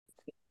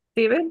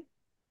David,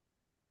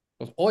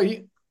 Pues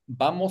hoy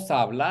vamos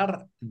a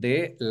hablar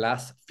de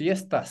las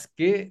fiestas.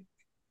 ¿Qué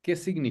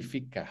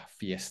significa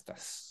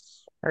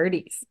fiestas?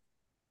 parties.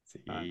 Sí,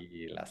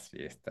 las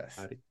fiestas.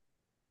 Ari-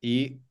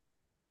 ¿Y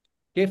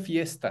qué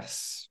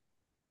fiestas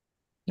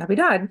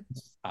Navidad.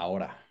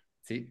 ahora?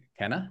 ¿Sí,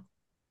 Hannah?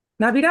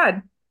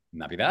 Navidad.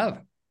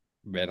 Navidad,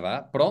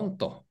 ¿verdad?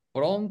 Pronto,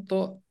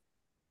 pronto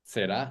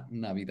será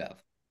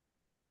Navidad.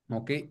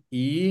 ¿Ok?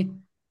 Y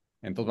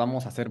entonces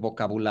vamos a hacer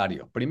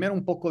vocabulario. Primero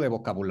un poco de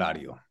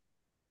vocabulario.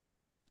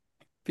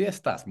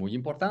 Fiestas, muy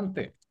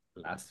importante.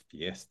 Las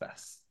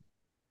fiestas.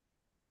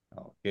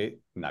 ¿Ok?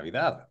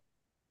 Navidad.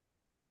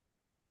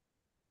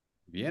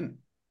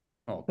 Bien.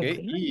 Ok,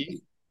 Cumpleaños.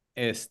 y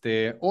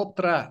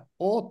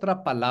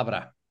otra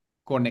palabra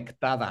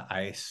conectada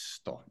a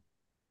esto.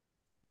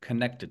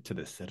 Connected to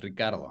this,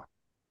 Ricardo.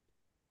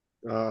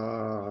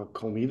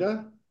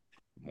 Comida.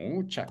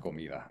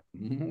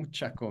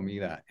 Mucha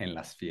comida en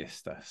las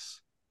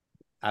fiestas.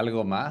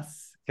 ¿Algo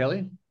más,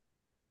 Kelly?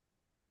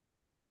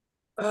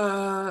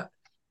 Ah,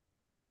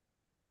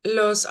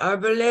 los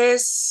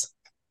árboles,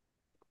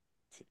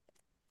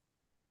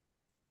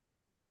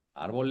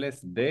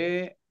 Árboles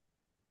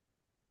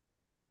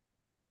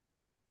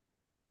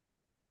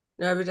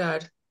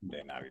Navidad.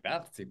 de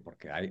Navidad, sí,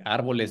 porque hay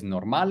árboles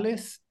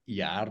normales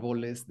y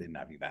árboles de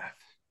Navidad.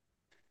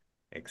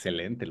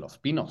 Excelente, los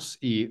pinos.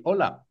 Y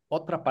hola,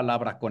 otra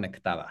palabra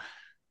conectada.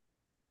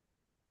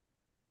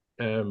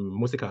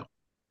 Música.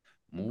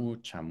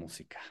 Mucha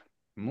música,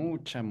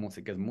 mucha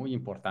música, es muy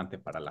importante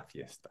para la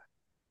fiesta.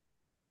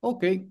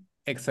 Ok,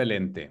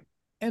 excelente.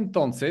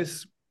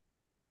 Entonces,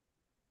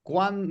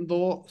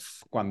 cuando,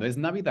 cuando es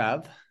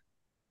Navidad,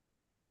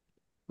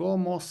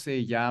 ¿cómo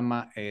se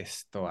llama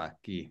esto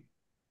aquí?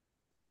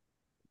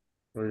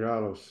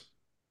 Regalos.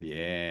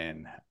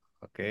 Bien,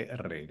 ok,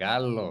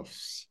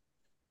 regalos.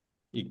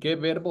 ¿Y qué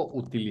verbo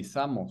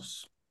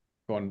utilizamos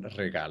con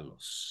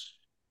regalos?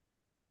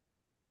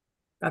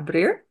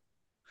 Abrir.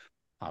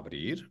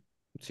 Abrir,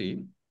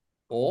 sí.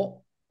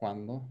 O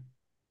cuando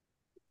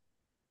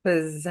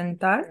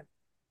Presentar.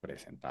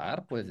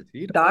 presentar, puedes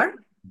decir, o Dar.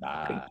 Okay.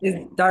 dar. Is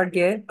dar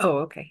good?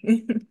 Oh,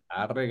 okay.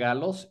 Dar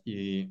regalos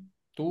y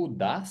tú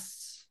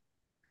das,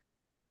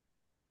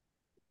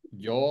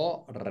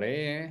 yo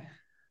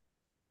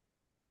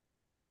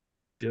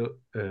Yo,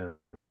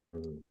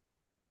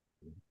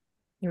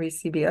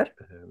 Recibir.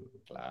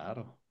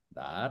 claro,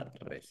 dar,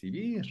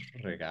 recibir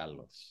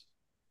regalos.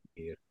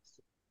 ir.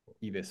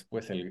 Y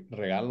después el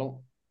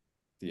regalo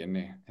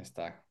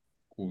está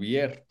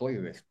cubierto y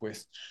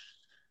después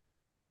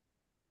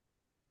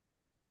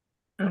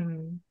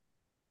Um,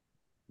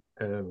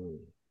 Em,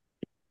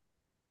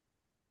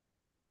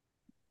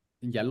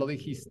 ya lo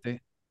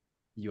dijiste,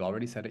 you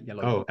already said it, ya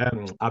lo oh,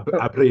 dijiste. oh,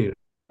 abrir.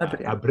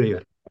 abrir.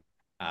 Abrir.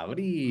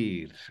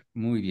 Abrir,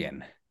 muy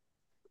bien.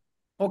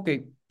 Ok,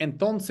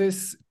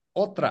 entonces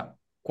otra,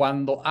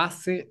 cuando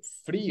hace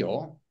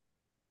frío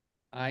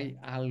hay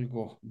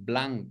algo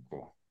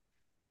blanco.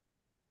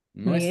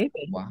 No es Nieve.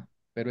 agua,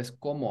 pero es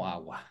como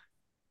agua.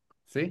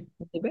 ¿Sí?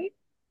 Nieve.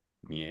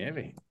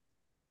 Nieve,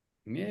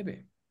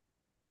 nieve.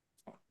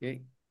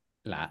 Ok.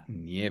 La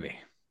nieve.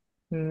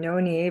 No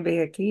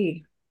nieve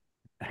aquí.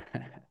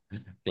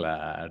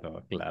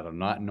 Claro, claro.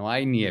 No, no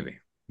hay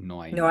nieve.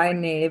 No hay No nieve. hay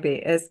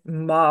nieve. Es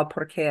mal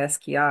porque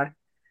esquiar.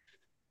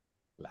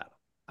 Claro.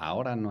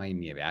 Ahora no hay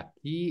nieve.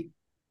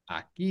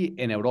 Aquí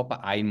en Europa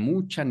hay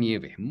mucha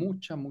nieve.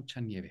 Mucha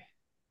nieve. Sí.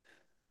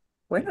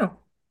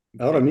 Bueno.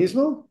 ¿Ahora Sí.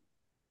 mismo?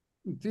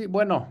 Sí,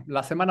 bueno,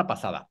 la semana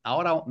pasada.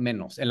 Ahora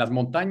menos. En las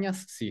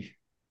montañas, sí.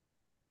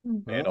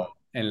 Pero Ah,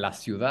 en la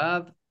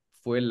ciudad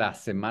fue la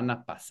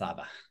semana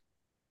pasada.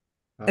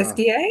 ah.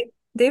 ¿Esquié,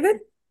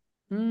 David?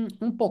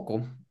 Un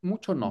poco,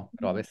 mucho no,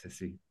 pero a veces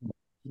sí.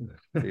 Sí,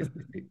 sí,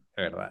 sí,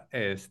 de verdad.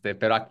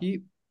 Pero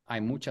aquí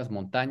hay muchas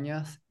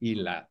montañas y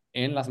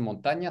en las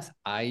montañas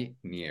hay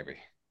nieve.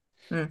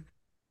 Mm.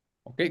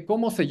 ¿Ok?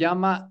 ¿Cómo se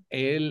llama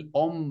el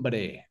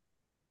hombre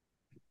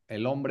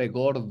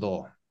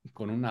gordo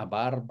con una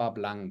barba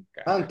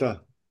blanca?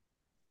 Santa.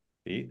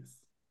 Sí,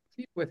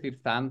 sí, puedes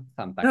decir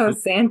Santa Oh,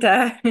 Claus.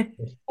 Santa.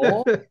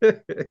 O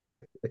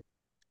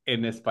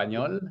en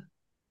español,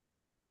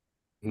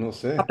 No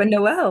sé. Papa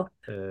Noel.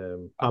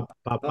 Papá,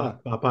 Ah,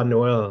 Papá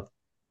Noel.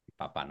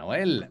 Papá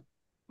Noel.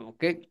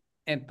 ¿Ok?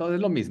 Entonces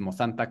lo mismo,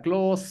 Santa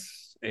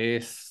Claus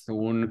es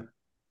un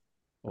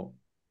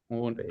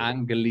Baby.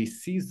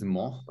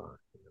 anglicismo.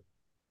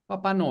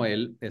 Papá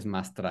Noel es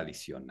más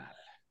tradicional.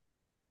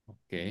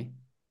 ¿Ok?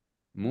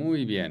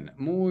 Muy bien,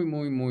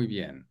 muy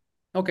bien.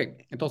 Ok,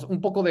 entonces un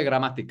poco de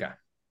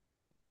gramática.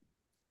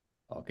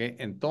 ¿Ok?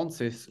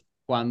 Entonces,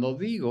 cuando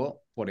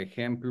digo, por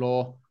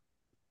ejemplo,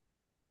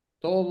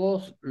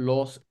 todos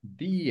los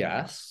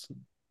días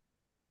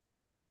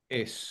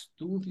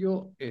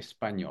estudio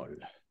español.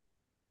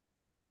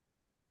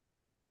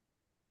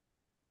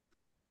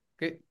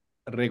 ¿Ok?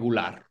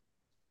 Regular.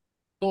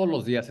 Todos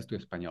los días estudio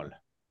español.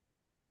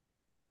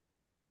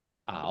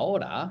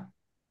 Ahora,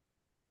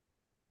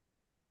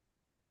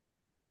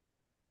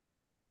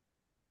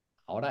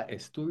 ahora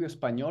estudio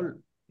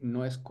español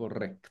no es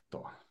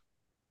correcto.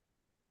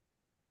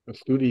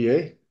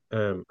 Estudié.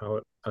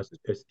 Ahora,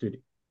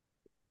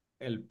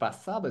 El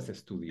pasado es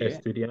estudié.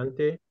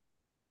 estudiante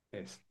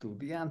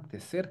Estudiante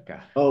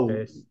cerca. Oh,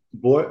 es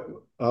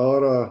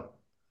ahora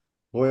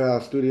voy a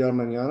estudiar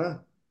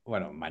mañana.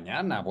 Bueno,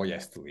 mañana voy a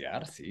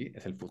estudiar, sí,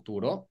 es el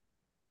futuro.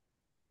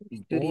 Voy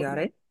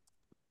Estudiare.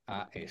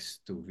 a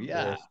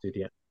estudiar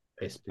español.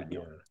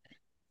 estudiar.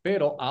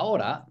 Pero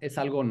ahora es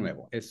algo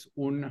nuevo, es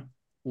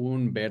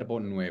un verbo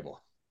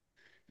nuevo.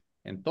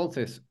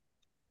 Entonces,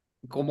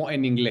 como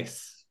en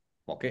inglés,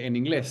 ¿ok? En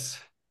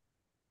inglés,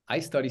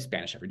 I study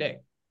Spanish every day.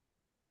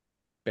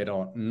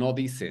 Pero no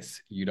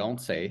dices, you don't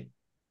say,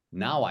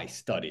 now I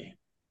study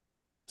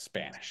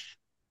Spanish.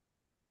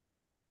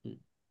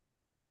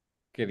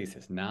 ¿Qué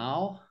dices?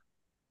 Now,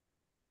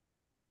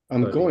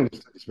 I'm Study. going to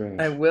study I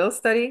Spanish. will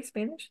study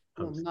Spanish.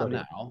 well, I'm not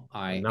studying. now,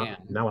 I Now, am.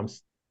 now I'm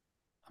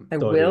I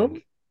will.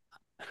 studying.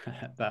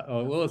 That,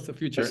 well, it's the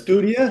future.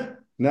 Estudia.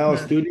 Now Mm.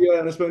 estudia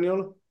en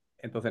español.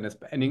 Entonces,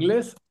 en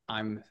inglés,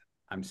 I'm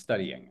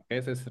studying.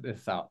 Ese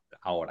es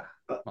ahora.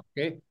 Ah, ¿Ok?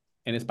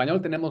 En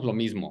español tenemos lo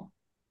mismo.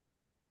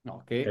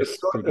 ¿Ok?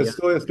 Estudia,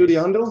 Estoy es,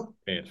 estudiando.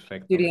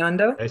 Perfecto.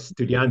 Estudiando.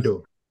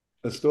 estudiando.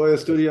 Estoy estudiando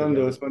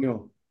Estudiando.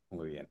 español.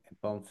 Muy bien.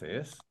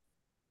 Entonces,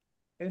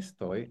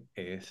 estoy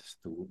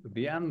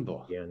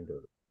estudiando.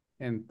 Estudiando.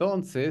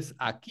 Entonces,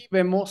 aquí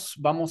vemos,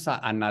 vamos a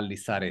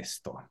analizar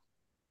esto.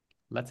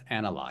 Let's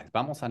analyze.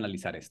 Vamos a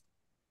analizar esto.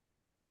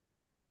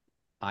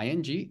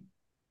 ING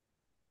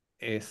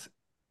es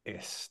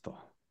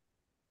esto.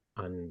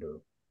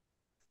 Ando.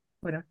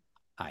 Bueno,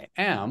 I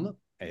am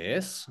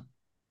es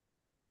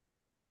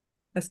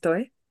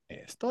estoy.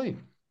 estoy.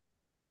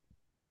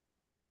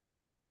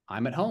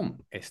 I'm at home.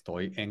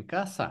 Estoy en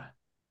casa.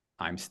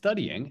 I'm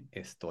studying.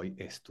 Estoy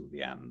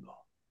estudiando.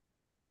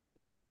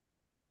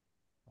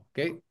 ¿Ok?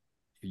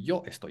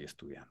 Yo estoy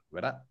estudiando,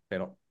 ¿verdad?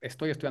 Pero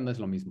estoy estudiando es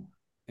lo mismo.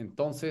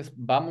 Entonces,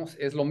 vamos,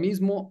 es lo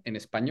mismo en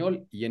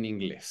español y en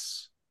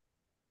inglés.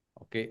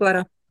 ¿Ok?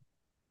 Claro.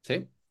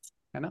 ¿Sí?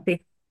 Ana.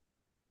 Sí.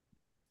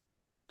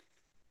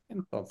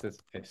 Entonces,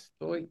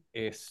 estoy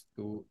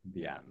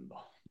estudiando.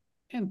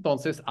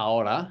 Entonces,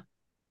 ahora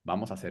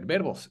vamos a hacer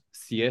verbos.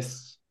 Si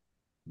es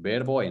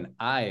verbo en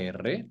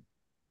AR,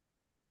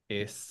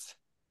 es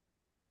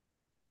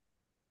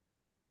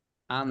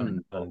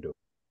ando. Ando.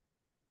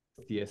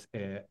 Si es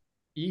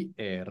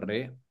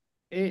IR,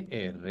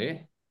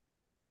 ER,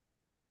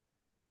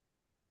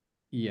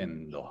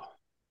 yendo.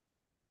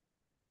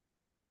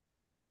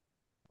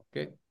 ¿Ok?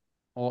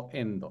 O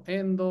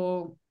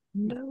endo,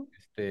 No.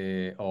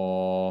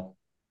 o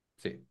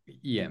sí,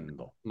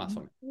 yendo, más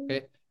o menos.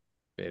 ¿Ok?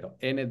 Pero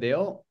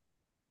NDO,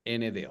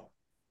 NDO.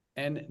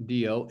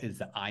 NDO is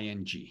the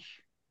ING.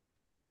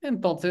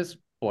 Entonces,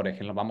 por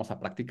ejemplo, vamos a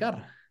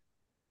practicar.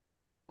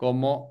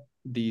 ¿Cómo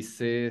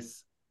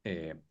dices,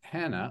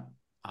 Hannah,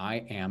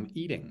 I am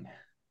eating?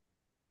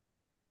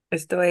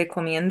 Estoy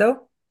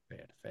comiendo.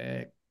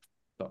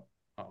 Perfecto.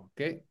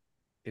 Ok.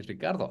 Y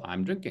Ricardo,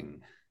 I'm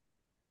drinking.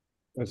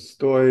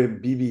 Estoy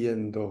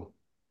viviendo.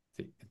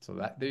 Sí. So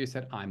that there you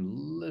said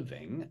I'm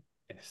living.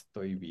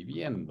 Estoy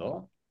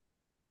viviendo.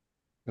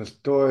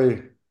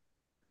 Estoy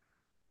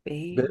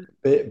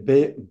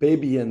Be-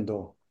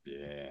 bebiendo.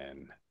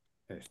 Bien.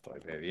 Estoy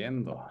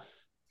bebiendo.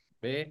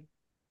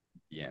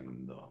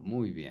 Bebiendo.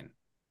 Muy bien.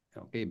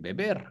 Ok.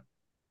 Beber.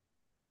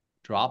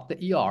 Drop the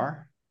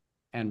ER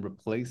and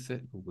replace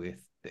it with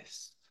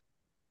this.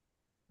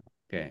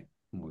 Ok.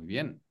 Muy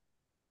bien.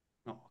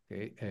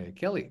 Ok.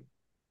 Kelly,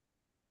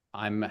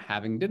 I'm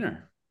having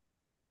dinner.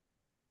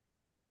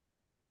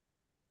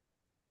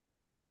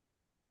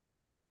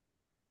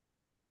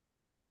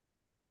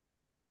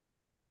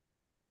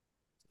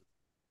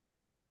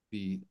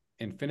 The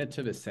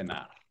infinitive is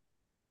cenar.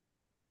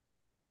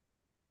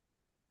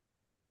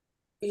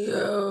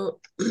 Yo,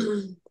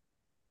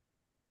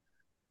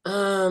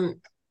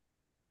 um,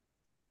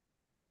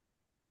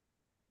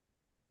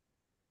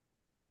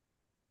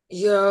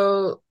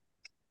 yo,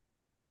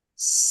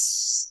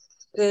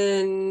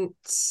 cen-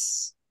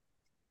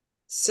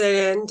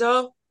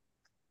 cenando,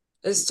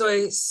 Sí,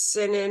 estoy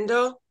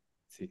cenando,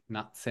 sí.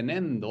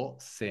 Cenendo,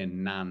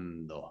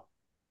 cenando.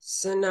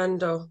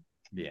 cenando.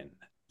 Bien.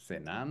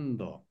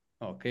 Cenando.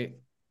 Ok.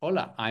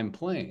 Hola, I'm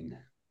playing.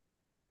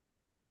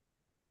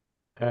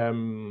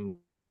 Em,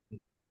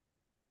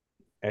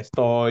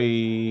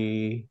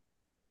 estoy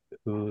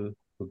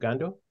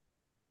jugando.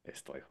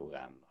 Estoy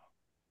jugando.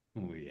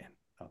 Muy bien.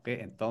 Ok,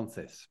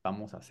 entonces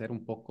vamos a hacer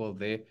un poco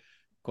de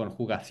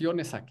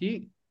conjugaciones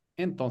aquí.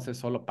 Entonces,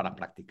 solo para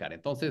practicar.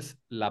 Entonces,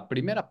 la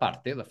primera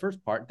parte, the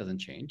first part doesn't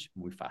change.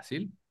 Muy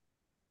fácil.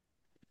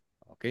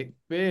 Ok,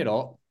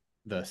 pero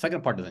the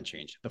second part doesn't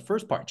change. The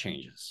first part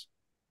changes.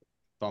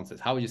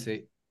 Entonces, how would you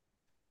say,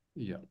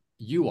 yeah,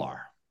 you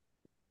are?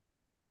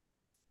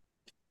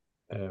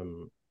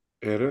 Em,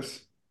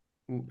 Eres.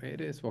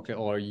 It is, okay,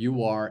 or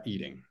you are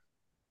eating.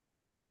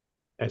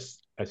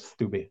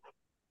 estuve.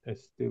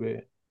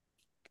 Estuve.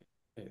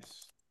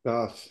 Es,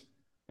 Das.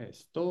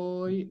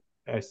 estoy.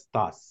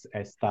 Estás.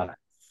 Estás.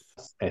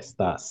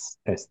 Estás.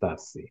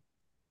 Estás, sí.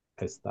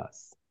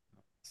 estás?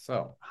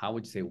 So, how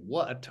would you say,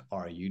 what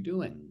are you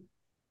doing?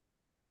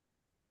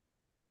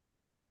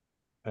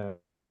 Eh,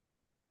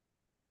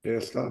 ¿Qué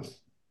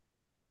estás?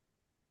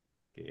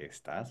 ¿Qué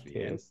estás ¿Qué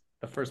bien?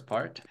 The first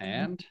part,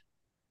 and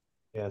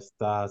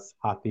estás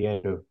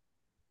haciendo?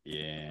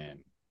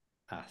 bien.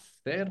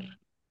 Hacer,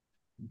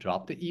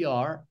 drop the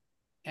ER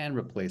and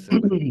replace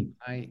it with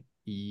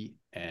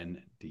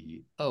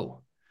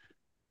IENDO.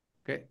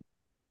 Okay.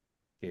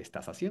 ¿Qué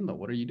estás haciendo?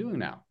 What are you doing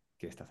now?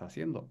 ¿Qué estás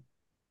haciendo?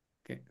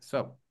 Okay,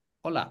 so,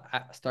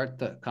 hola, start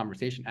the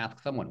conversation. Ask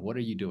someone, what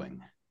are you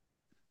doing?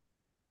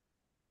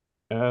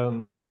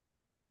 Um,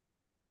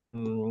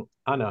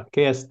 Ana,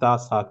 ¿qué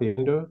estás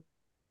haciendo?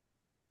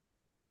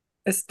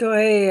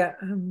 Estoy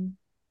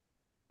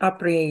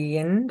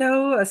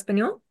aprendiendo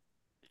español.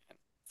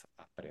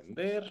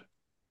 Aprender.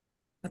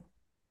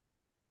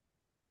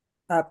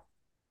 Ap-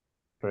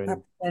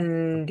 Apren-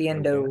 Aprender,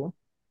 aprendiendo.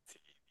 Sí,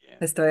 bien.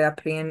 Estoy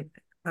aprendiendo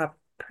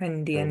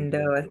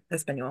aprendiendo.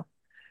 español.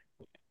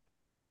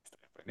 Estoy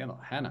aprendiendo.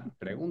 Hannah,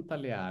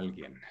 pregúntale a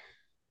alguien.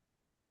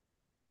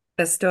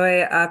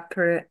 Estoy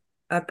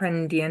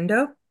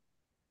aprendiendo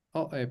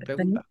Oh, español.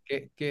 pregunta,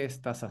 ¿qué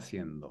estás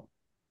haciendo?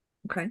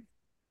 Okay.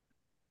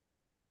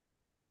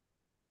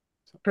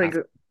 So, Pretty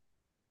good. Okay.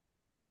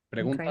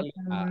 pregúntale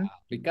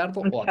a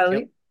Ricardo o a Kelly.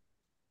 Kelly.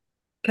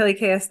 Kelly,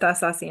 ¿qué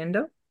estás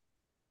haciendo?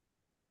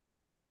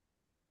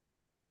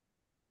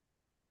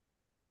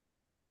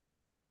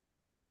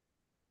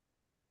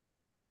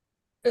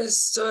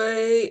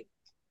 Estoy,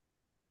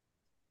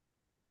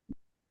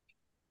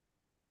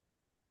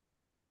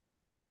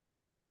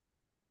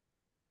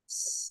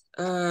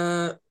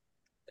 uh,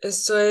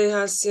 estoy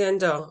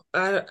haciendo.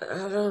 I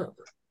don't.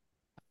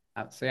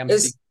 Say I'm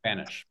Es, speaking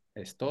Spanish.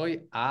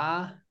 Estoy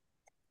a,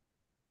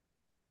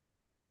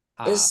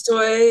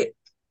 estoy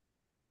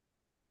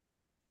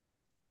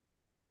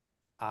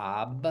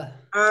ab.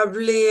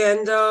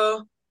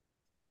 hablando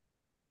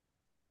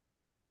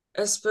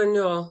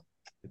español.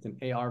 It's an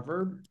AR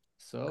verb.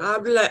 So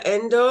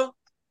Hablando,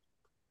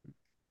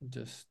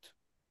 just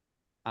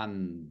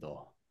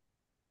ando,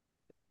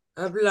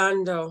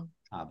 hablando.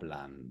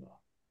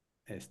 hablando.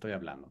 Estoy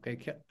hablando. Okay,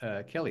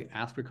 Kelly,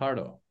 ask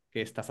Ricardo,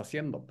 ¿qué estás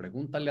haciendo?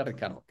 Pregúntale a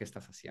Ricardo, ¿qué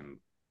estás haciendo?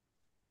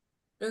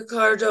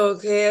 Ricardo,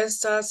 ¿qué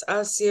estás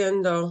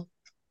haciendo?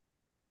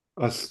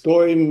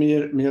 Estoy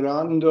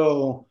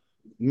mirando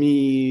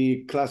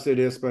mi clase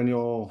de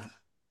español.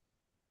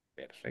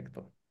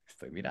 Perfecto.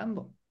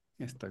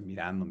 Estoy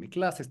mirando mi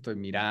clase, estoy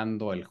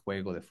mirando el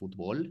juego de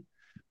fútbol.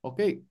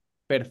 Ok,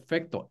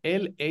 perfecto.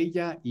 Él,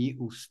 ella y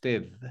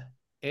usted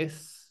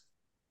es...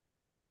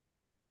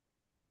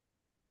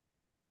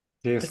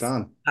 ¿Qué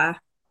están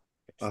Está.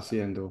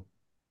 haciendo?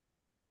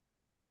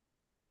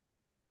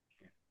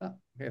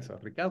 Eso,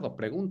 Ricardo,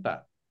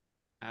 pregunta.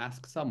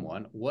 Ask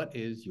someone, what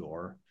is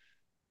your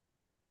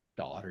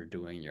daughter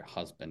doing, your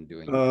husband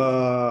doing, your...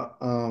 Ah,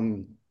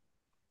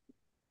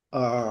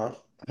 ah,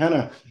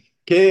 Hannah,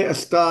 ¿qué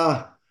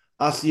está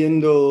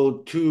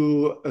haciendo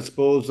tu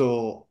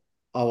esposo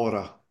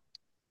ahora?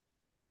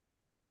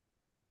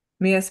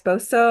 Mi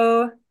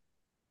esposo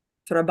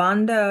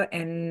trabajando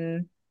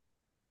en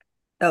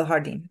el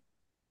jardín.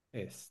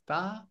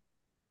 Está...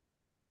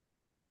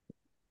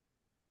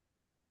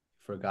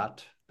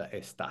 Forgot the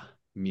está.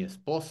 Mi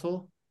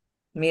esposo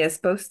Mi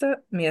esposo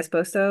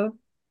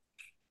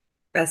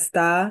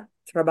está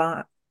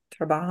trabajan-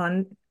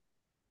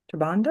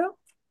 trabajando,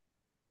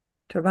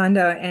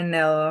 trabajando en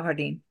el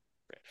jardín.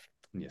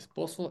 Mi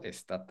esposo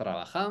está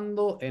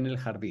trabajando en el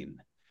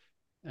jardín.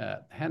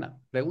 Hannah,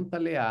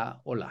 pregúntale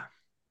a Hola.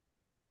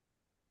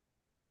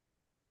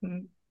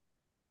 Mm,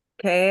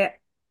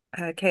 ¿Qué,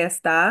 qué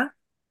está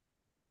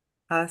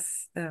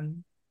has-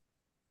 em,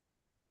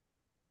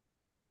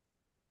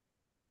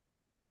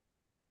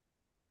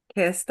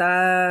 qué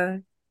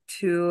está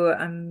tu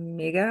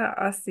amiga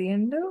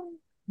haciendo?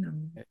 No.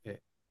 Eh,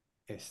 eh,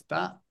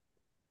 está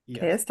y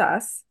 ¿Qué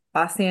estás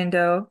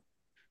haciendo?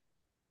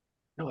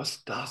 No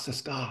estás,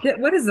 está.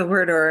 What is the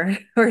word or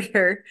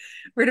order?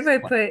 Where do I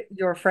put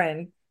your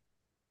friend?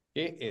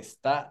 ¿Qué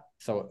está?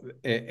 So,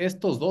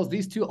 estos dos,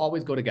 these two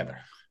always go together.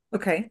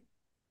 Okay.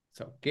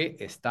 So, ¿qué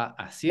está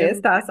 ¿Qué haciendo?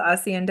 estás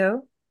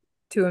haciendo?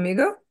 ¿Tu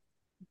amigo?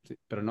 Sí,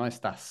 pero no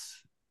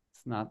estás.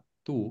 It's not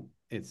tú,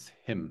 it's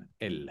him,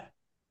 él.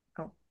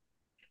 Oh.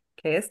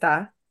 ¿Qué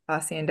está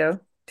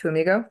haciendo tu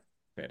amigo?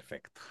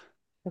 Perfecto.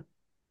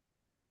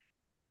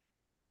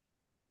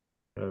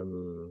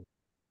 Um,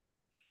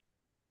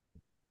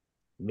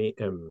 mi,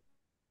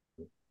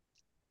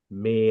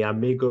 mi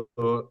amigo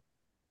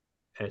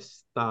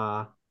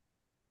está,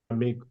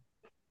 amigo,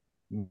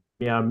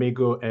 mi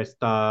amigo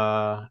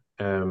está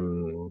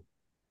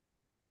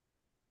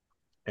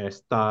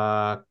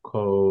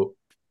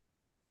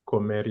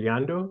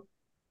comiendo.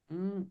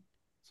 Mm,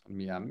 so,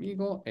 mi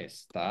amigo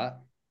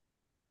está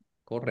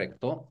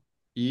correcto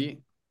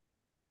y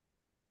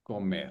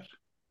comer.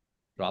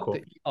 Drop the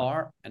co-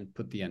 ER and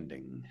put the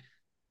ending.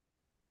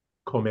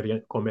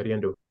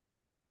 Comiendo.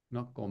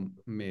 No,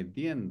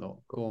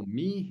 comediendo.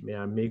 Comí. Mi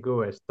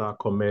amigo está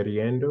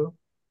comiendo.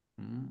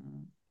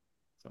 Mm,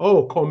 So,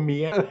 Oh,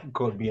 comiendo.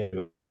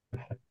 Comiendo.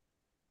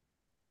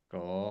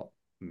 comiendo.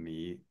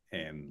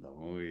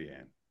 Muy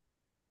bien.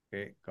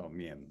 Ok,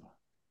 comiendo.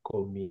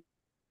 Comiendo.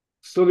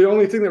 So the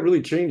only thing that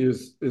really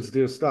changes is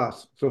the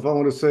estás. So if I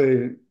want to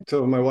say,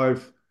 tell my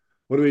wife,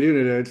 what are we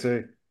doing today? I'd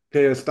say,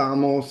 ¿qué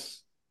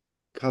estamos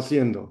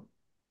haciendo?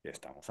 ¿Qué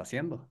estamos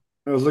haciendo?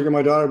 I was looking at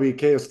my daughter, be,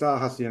 ¿qué está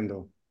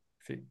haciendo?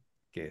 Sí.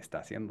 ¿Qué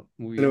está haciendo?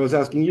 Muy And I bien. was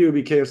asking you,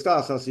 be, ¿qué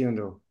estás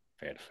haciendo?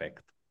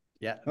 Perfecto.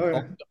 Yeah,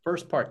 Okay. the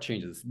first part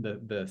changes.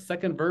 The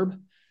second verb.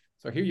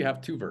 So here you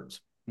have two verbs.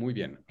 Muy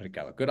bien,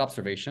 Ricardo. Good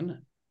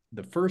observation.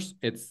 The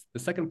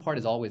second part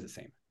is always the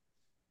same.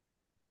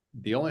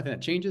 The only thing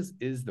that changes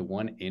is the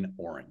one in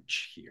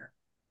orange here.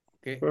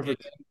 Okay.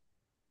 Perfect.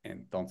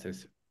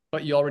 Entonces,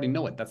 but you already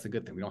know it. That's a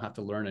good thing. We don't have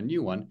to learn a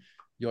new one.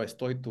 Yo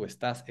estoy, tú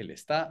estás, él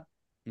está.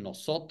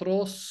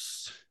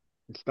 Nosotros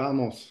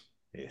Estamos.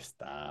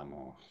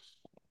 estamos.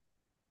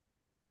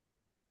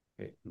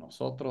 Okay.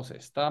 Nosotros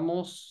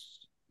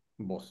estamos.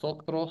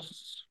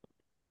 Vosotros.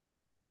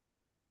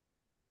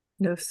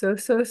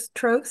 Nosotros.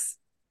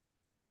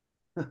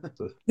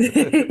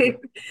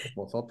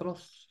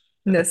 Vosotros.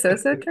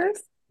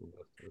 Nosotros.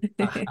 Sí,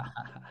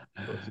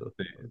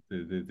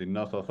 sí, sí, sí,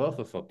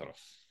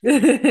 nosotros. Sí,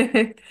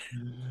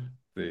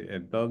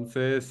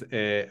 entonces,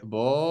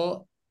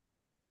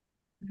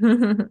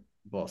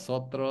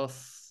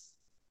 vosotros.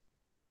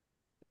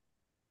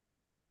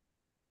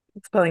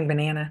 Spelling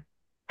banana.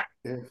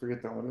 Yeah,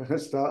 forget that one.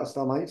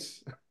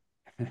 Estáis.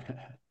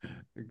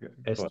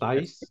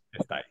 ¿Estáis?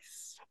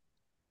 Estáis.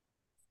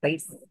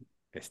 Space.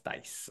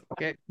 Estáis.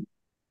 Ok.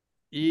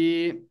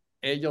 Y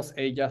ellos,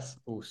 ellas,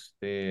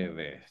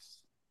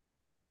 ustedes.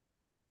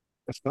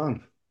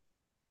 Están.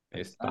 Están.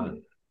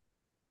 Están.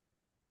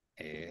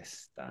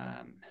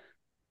 Están.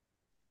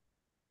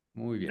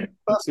 Muy bien.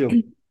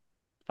 Fácil.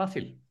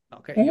 Fácil.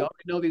 Okay. You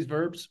already know these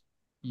verbs.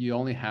 You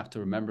only have to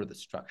remember the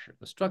structure.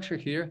 The structure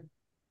here,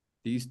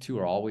 these two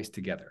are always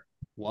together.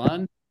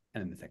 One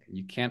and then the second.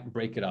 You can't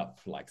break it up.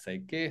 Like say,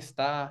 ¿qué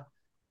está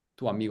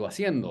tu amigo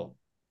haciendo?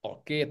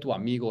 O ¿qué tu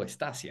amigo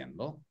está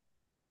haciendo?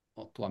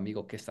 O tu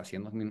amigo qué está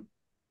haciendo. I mean,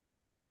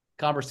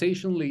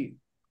 conversationally,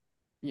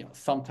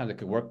 sometimes it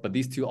could work, but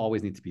these two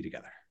always need to be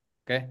together.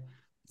 Okay.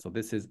 So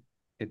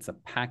it's a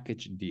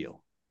package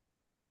deal.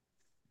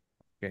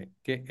 Okay.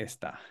 ¿Qué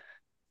está?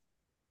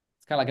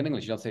 It's kind of like in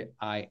English. You don't say,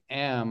 I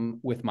am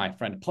with my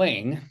friend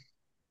playing.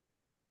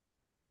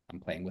 I'm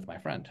playing with my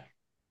friend.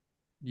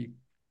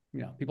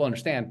 People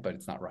understand, but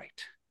it's not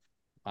right.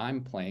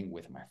 I'm playing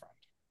with my friend.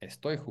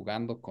 Estoy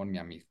jugando con mi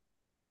amigo.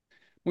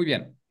 Muy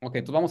bien. Ok,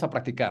 entonces vamos a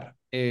practicar.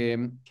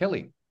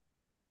 Kelly,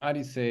 how do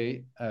you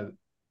say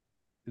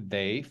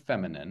they,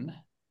 feminine?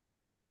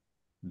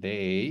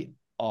 They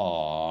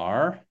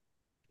are,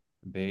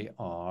 they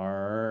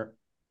are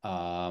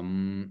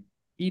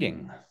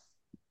eating.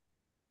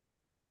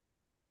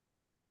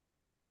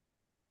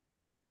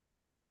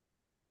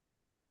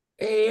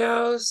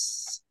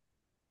 Ellos,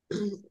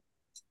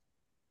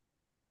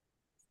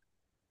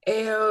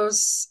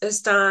 ellos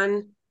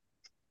están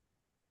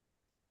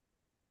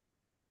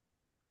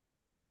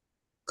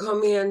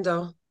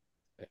comiendo.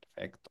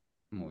 Perfecto.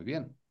 Muy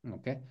bien.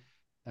 Ok.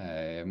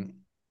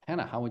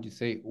 Hannah, how would you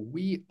say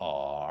we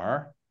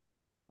are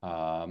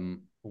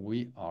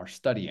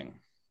studying?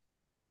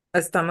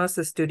 Estamos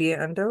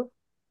estudiando.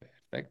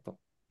 Perfecto.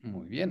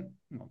 Muy bien.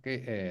 Ok,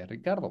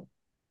 Ricardo,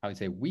 how do you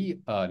say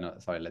no,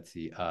 sorry, let's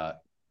see.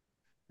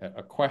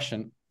 A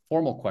question,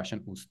 formal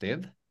question.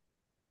 Usted,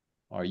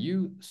 are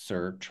you,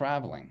 sir,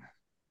 traveling?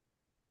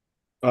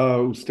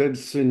 Usted,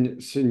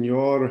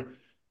 señor,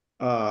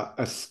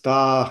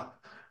 está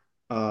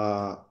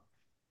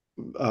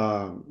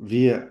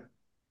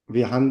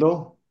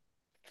viajando.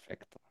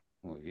 Perfecto.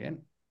 Muy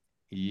bien.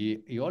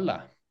 Y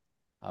hola.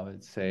 I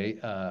would say,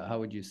 how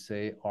would you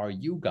say, are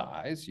you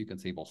guys? You can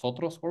say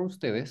vosotros or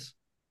ustedes.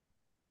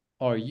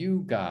 Are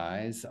you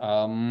guys,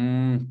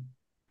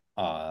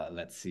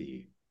 let's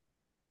see.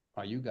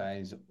 Are you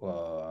guys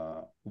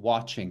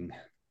watching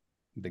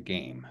the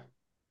game?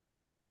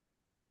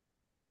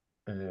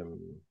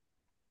 Em,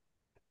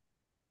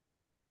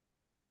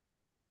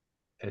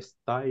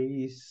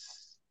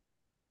 ¿Estáis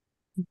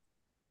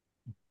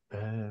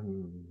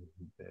em,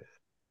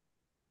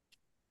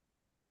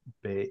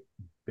 ve-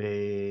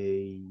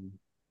 ve-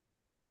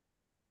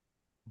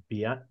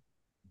 via-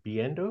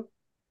 viendo?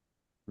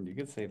 You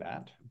can say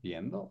that,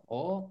 viendo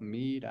o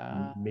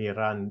mira.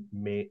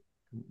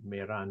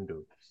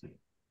 Mirando, sí.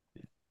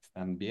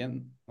 Están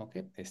bien, ok.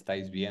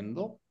 ¿Estáis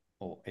viendo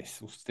o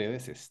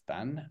ustedes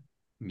están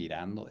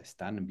mirando,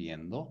 están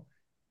viendo?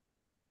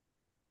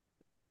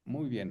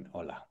 Muy bien,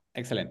 hola.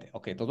 Excelente.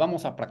 Ok, entonces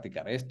vamos a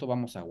practicar esto,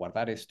 vamos a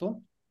guardar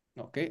esto.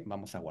 Ok,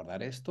 vamos a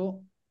guardar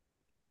esto.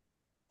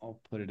 I'll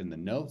put it in the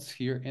notes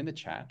here in the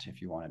chat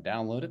if you want to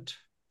download it.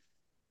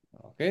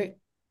 Ok.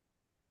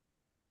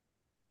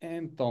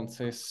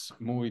 Entonces,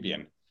 muy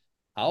bien.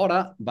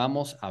 Ahora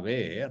vamos a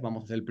ver,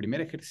 vamos a hacer el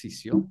primer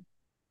ejercicio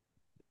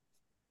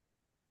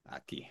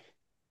aquí.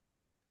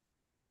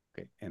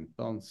 Ok,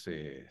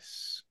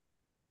 entonces,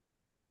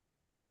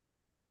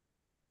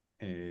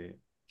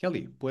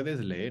 Kelly, ¿puedes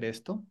leer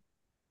esto?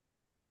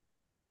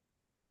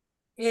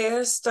 ¿Qué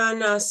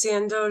están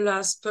haciendo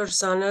las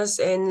personas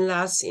en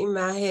las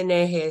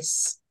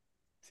imágenes?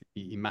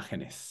 Sí,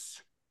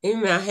 imágenes.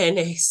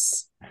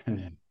 Imágenes.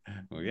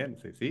 Muy bien,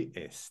 sí, sí,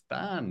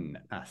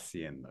 están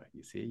haciendo.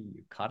 You see,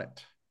 you caught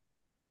it.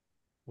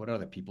 What are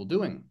the people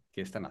doing?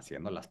 ¿Qué están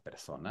haciendo las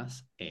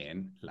personas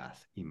en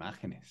las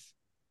imágenes?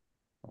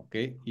 Ok,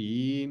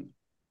 y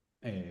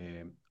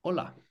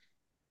hola.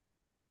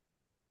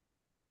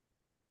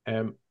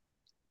 Em,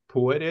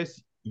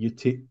 ¿Puedes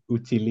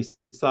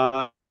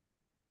utilizar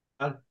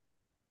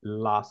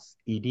las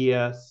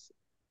ideas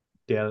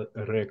del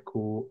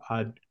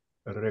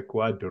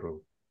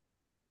recuadro?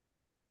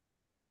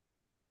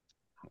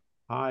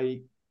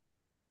 Hay,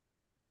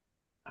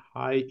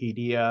 hay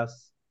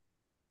ideas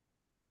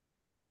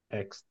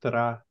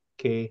extra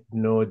que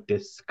no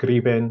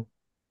describen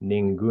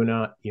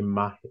ninguna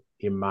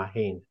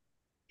imagen.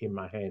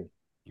 Imagen.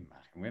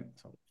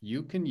 So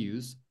you can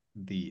use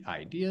the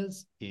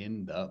ideas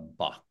in the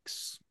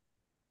box.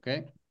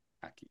 Ok,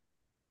 aquí.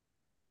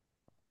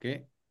 Ok,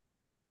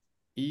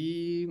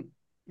 y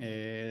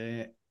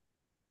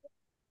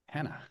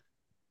Hannah.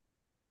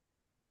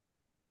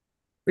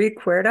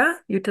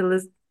 Recuerda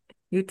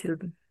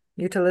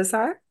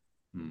utilizar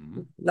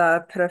Mm,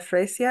 la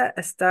preferencia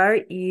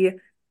estar y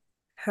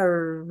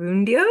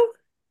gerundio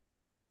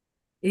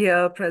y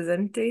el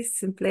presente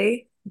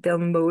simple del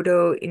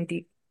modo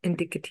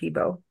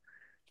indicativo.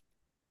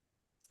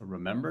 so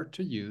remember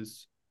to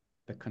use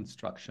the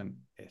construction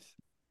is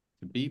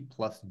to be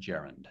plus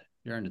gerund.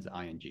 Gerund is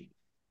ing.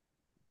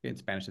 Okay, in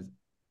Spanish is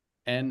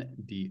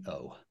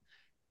NDO.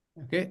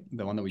 Okay,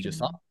 the one that we just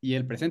saw. Y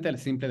el presente el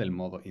simple del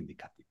modo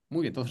indicativo.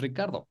 Muy bien, entonces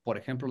Ricardo, por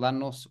ejemplo,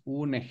 danos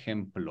un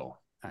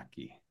ejemplo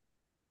aquí.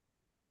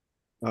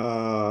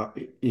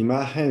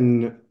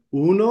 Imagen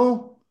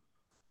uno.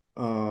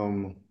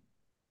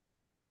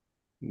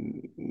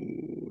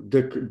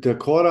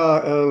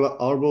 Decora el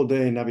árbol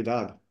de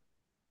Navidad.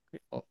 Okay,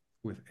 oh,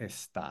 with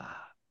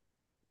está.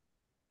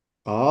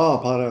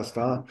 Para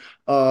estar.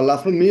 La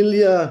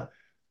familia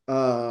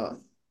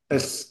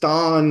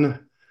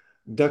están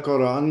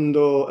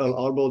decorando el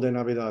árbol de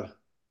Navidad.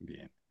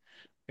 Bien.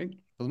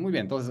 Okay, pues muy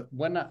bien, entonces,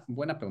 buena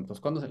pregunta.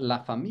 Entonces, cuando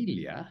la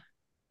familia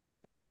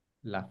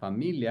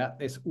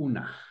es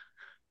una.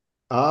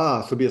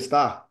 Subí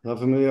está. La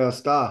familia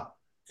está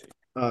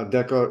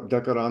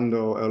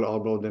decorando el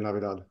árbol de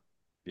Navidad.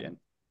 Bien.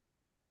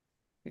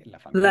 Okay, la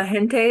La familia,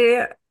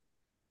 gente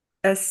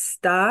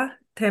está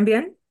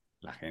también.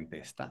 la gente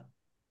está.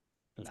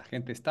 La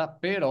gente está,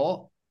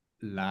 pero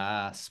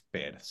las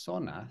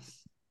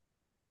personas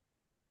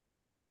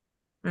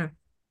Mm,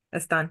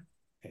 están.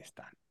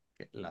 están.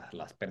 Okay,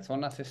 las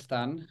personas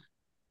están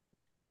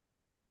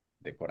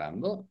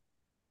decorando.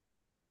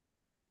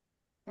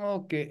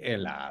 Ok,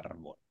 el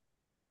árbol.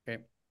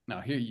 Okay.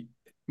 Now,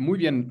 muy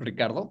bien,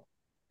 Ricardo.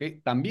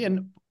 Okay.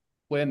 También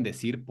pueden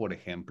decir, por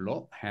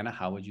ejemplo, Hannah,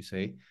 how would you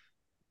say,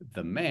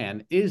 the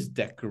man is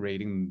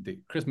decorating the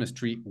Christmas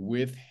tree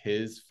with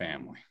his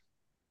family?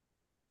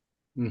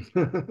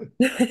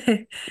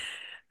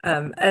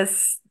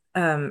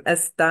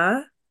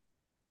 Está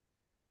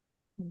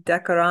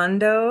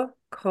decorando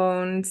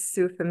con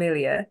su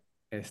familia.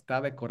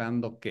 ¿Está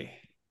decorando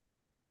qué?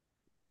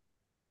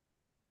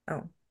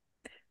 Oh.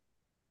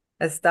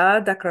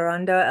 Está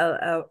decorando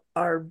el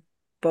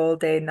árbol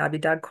de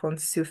Navidad con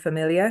su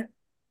familia.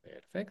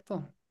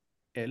 Perfecto.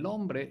 El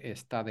hombre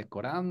está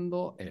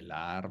decorando el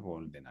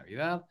árbol de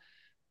Navidad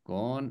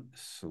con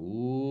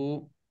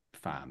su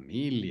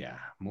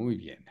familia. Muy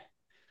bien.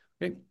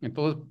 Ok,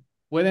 entonces,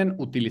 pueden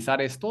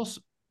utilizar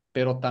estos,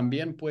 pero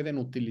también pueden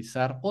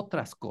utilizar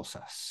otras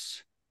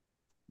cosas.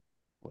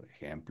 Por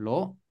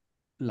ejemplo,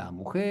 la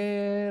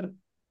mujer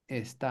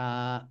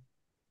está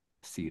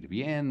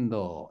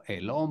sirviendo,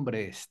 el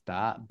hombre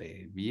está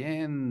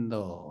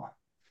bebiendo.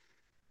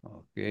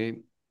 Ok,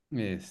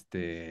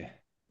 the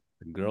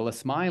girl is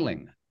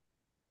smiling.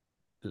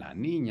 La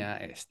niña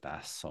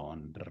está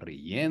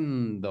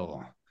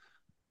sonriendo.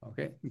 Ok,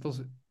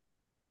 entonces,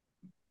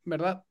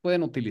 ¿verdad?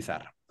 Pueden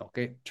utilizar. Ok,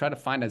 try to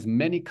find as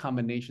many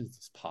combinations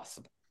as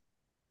possible.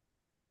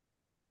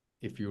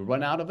 If you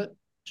run out of it,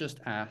 just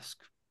ask,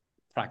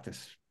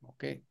 practice.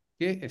 Ok,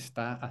 ¿qué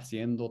está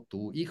haciendo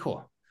tu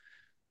hijo?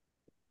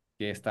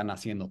 ¿Qué están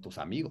haciendo tus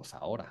amigos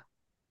ahora?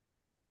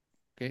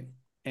 Ok,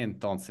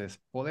 entonces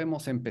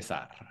podemos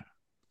empezar.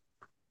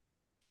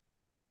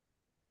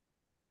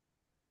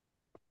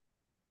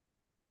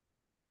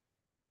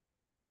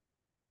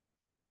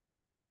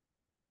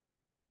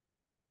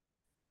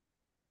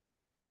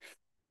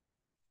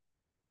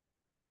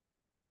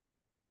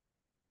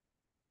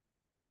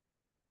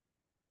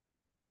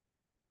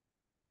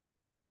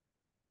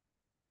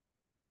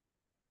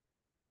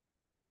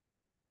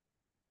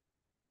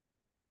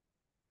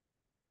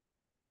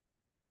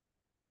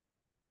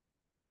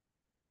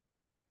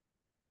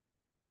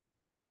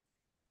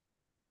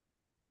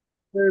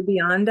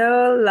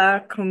 Sirviendo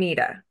la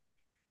comida.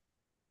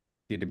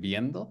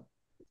 Sirviendo.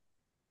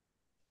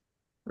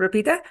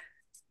 Repita.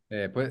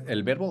 Pues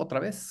el verbo otra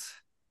vez.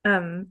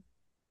 Um,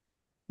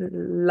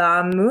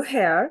 la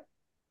mujer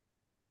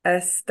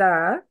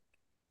está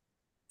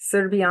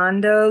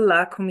sirviendo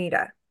la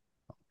comida.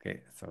 Ok,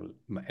 so,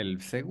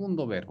 el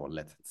segundo verbo,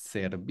 let's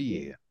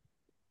servir.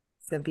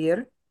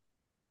 Servir.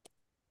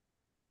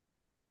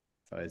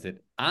 So, is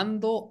it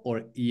ando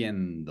or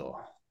yendo?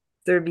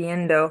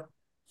 Sirviendo.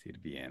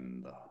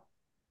 Sirviendo.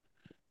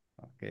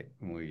 Ok,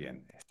 muy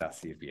bien. Está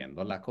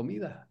sirviendo la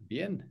comida.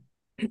 Bien.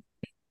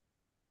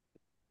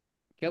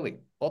 Kelly,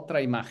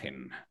 otra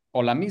imagen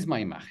o la misma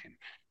imagen.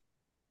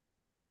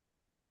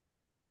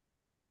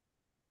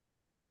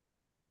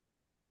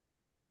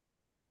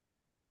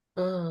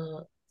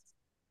 Ah,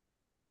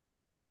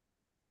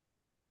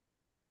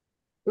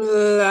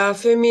 la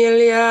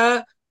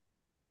familia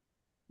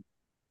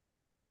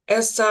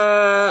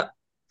está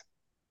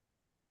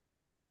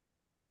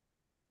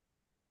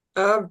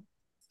ab-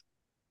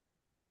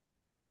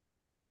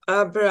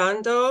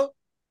 abriendo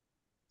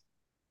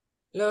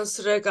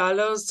los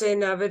regalos de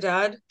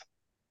Navidad.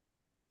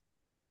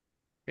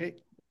 Ok,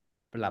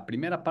 la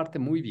primera parte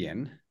muy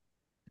bien.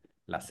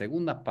 La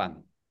segunda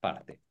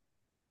parte.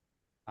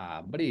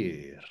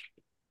 Abrir.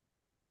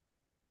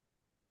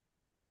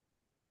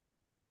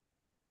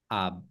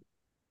 Ab-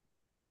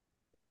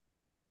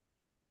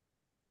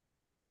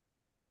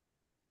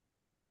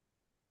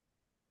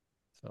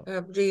 so,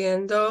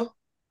 Abriendo.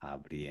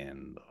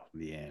 abriendo.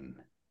 Bien.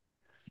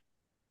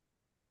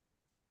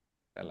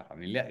 La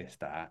familia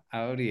está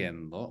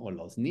abriendo o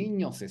los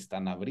niños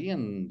están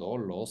abriendo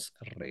los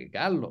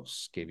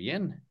regalos. Qué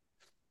bien.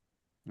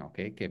 Ok,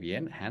 qué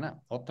bien.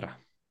 Hannah, otra.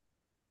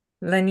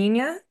 La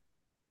niña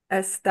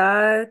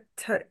está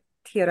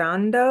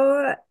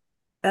tirando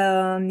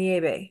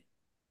nieve.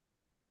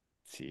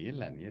 Sí,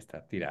 la niña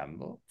está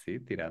tirando, sí,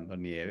 tirando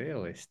nieve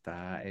o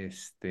está,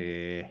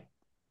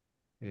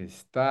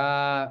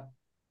 está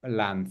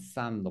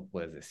lanzando,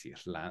 puedes decir,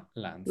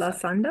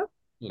 Lanzando.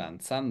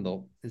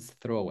 lanzando es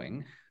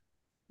throwing,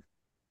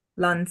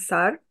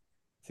 Lanzar.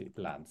 sí,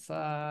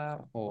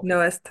 lanzar o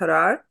No es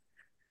tirar.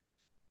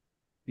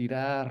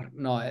 tirar,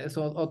 no, es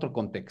otro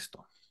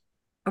contexto,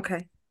 Ok.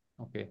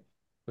 ok,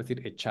 puedes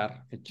decir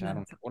echar una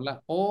Lanza.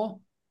 bola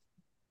o,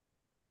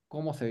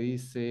 ¿cómo se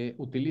dice?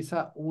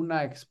 Utiliza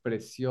una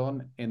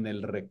expresión en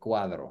el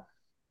recuadro.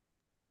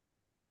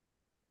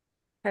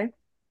 Ok.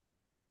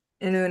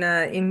 En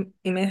una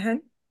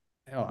imagen.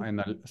 Oh,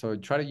 so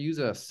try to use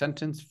a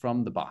sentence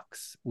from the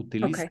box.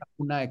 Utiliza Ok.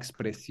 una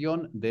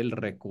expresión del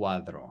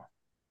recuadro.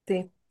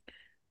 Sí.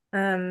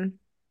 Um,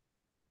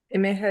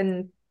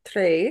 imagen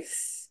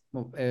 3.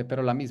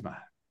 Pero la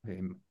misma.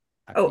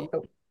 Oh, Aquí,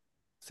 oh.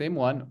 same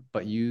one,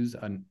 but use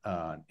an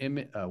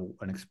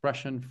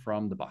expression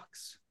from the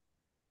box.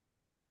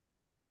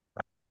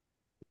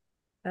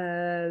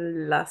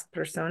 Las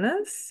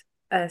personas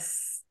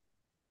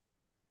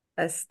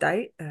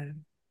estai- eh,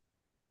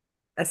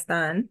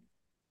 están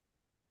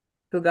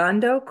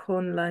jugando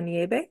con la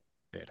nieve.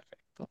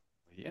 Perfecto.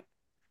 Muy bien.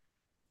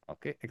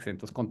 Ok, excelente.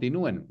 Entonces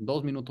continúen.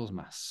 2 minutos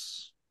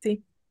más.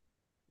 Sí.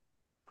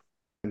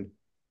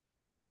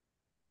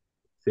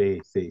 Sí,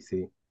 sí,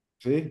 sí.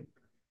 ¿Sí?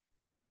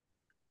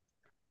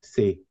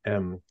 Sí.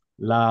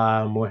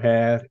 La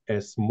mujer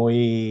es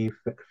muy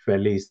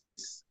feliz.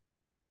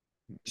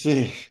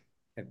 Sí.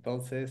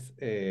 Entonces,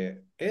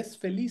 ¿es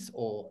feliz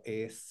o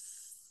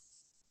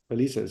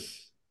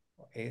Felices.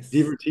 es,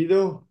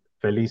 Divertido.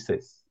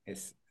 Felices.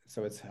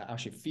 so it's how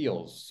she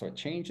feels. So it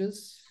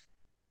changes.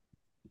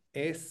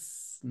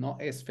 No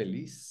es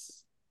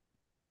feliz.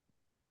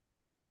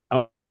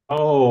 Oh,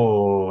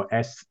 oh,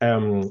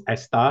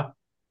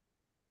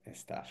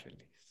 Está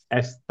feliz.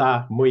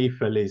 está muy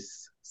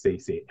feliz. Sí,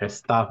 sí,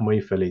 está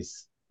muy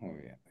feliz. Muy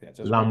bien. Yeah,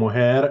 just La one.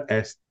 mujer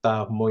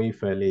está muy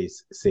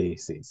feliz. Sí,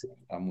 sí, sí.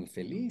 Está muy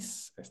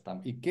feliz.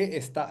 ¿Y qué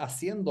está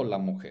haciendo la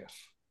mujer?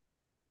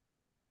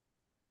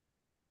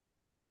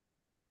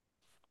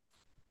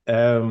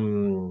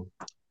 Em,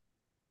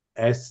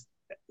 es,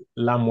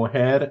 la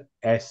mujer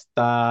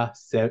está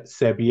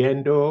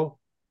sirviendo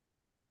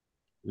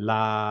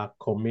la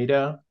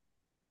comida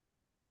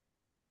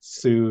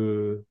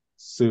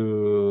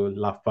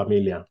la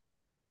familia.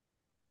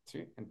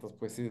 Sí, entonces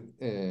pues sí.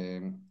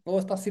 O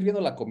está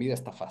sirviendo la comida,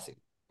 está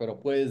fácil. Pero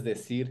puedes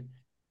decir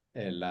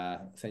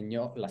la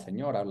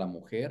señora o la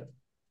mujer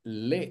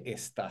le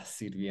está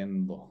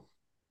sirviendo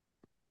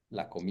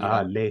la Ah, comida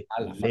a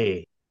la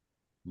familia.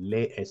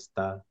 le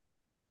está.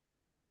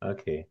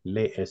 Ok,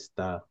 le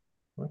está.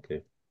 Ok.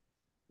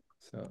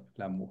 So,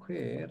 la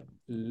mujer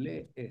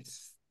le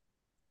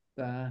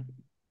está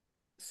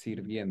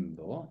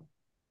sirviendo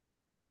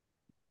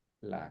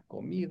la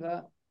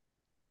comida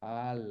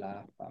a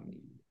la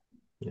familia.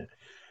 Yeah.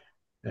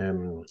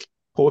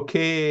 ¿Por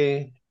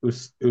qué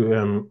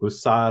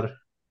usar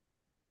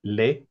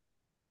le?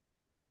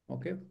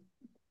 ¿Ok?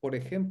 Por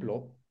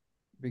ejemplo,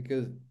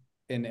 because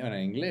en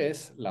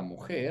inglés, la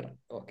mujer,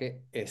 ¿ok?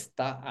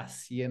 Está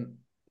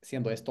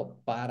haciendo esto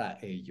para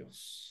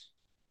ellos.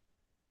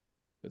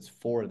 It's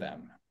for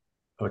them.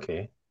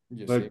 Ok.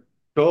 You see? Like,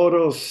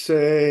 todo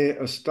se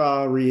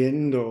está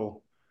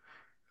riendo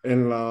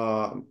en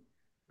la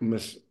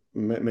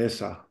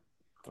mesa.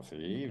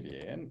 Sí,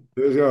 bien.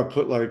 You gotta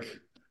put like,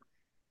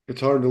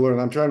 it's hard to learn.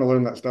 I'm trying to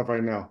learn that stuff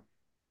right now.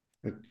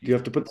 You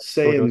have to put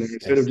say in there Todos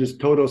instead of just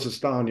todos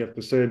están. You have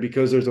to say it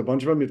because there's a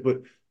bunch of them. You have to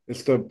put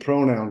it's the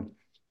pronoun,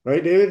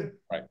 right, David?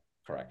 Right,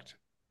 correct.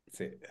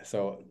 Sí.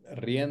 So,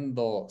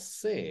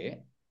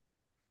 riéndose,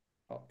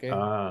 okay.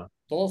 Ah,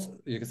 Todos,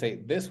 you can say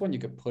this one, you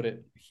could put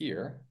it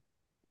here,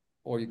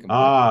 or you can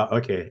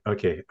put it.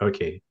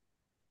 okay.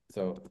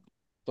 So,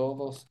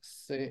 todos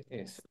se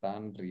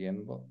están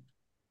riendo.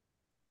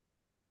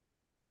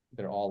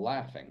 They're all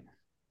laughing.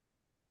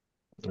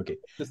 Okay.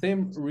 The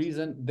same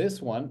reason,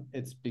 this one,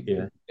 it's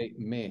Yeah. because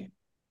me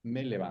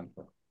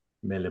levanto.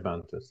 Me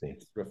levanto, sí.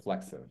 It's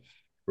reflexive.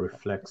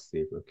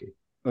 Reflexive, okay.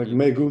 Like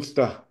me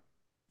gusta.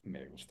 Me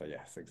gusta,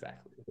 yes,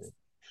 exactly.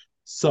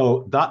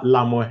 So that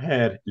la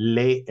mujer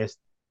le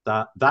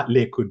está, that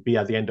le could be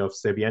at the end of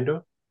se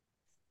viendo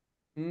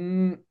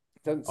Mm,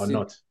 or see,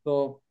 not?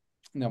 so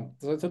no,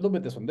 so it's a little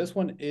bit this one. This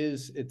one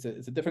is it's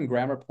a different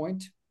grammar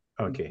point.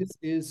 Okay. This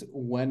is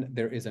when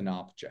there is an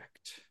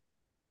object.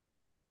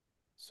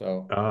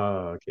 So,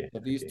 Okay. so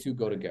these two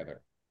go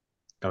together.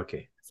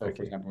 Okay. So for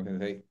Okay. example, we're gonna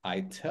say,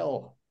 I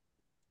tell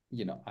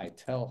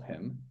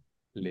him,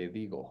 le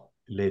digo.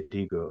 Le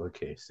digo,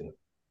 okay, sí.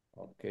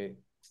 Okay.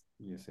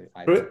 You say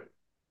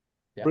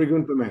yeah.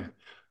 Pregúntame.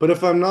 But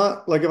if I'm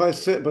not like if I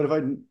said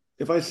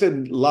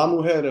la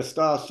mujer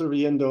está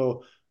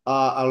sirviendo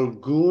a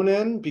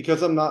alguien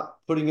because I'm not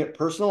putting it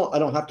personal, I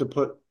don't have to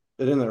put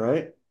it in there,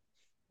 right?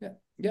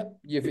 Yeah.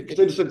 Yeah. Because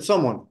I just said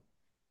someone.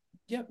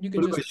 Yeah, you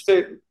can But if I just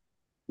say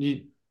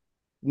you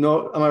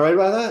no, am I right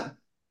about that?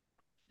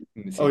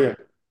 Oh sí. yeah.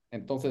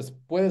 Entonces,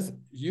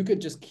 you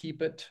could just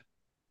keep it,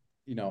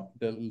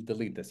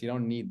 delete this. You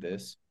don't need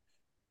this.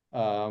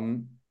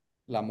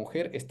 La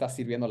mujer está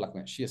sirviendo la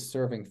comida. She is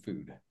serving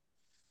food.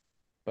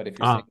 But if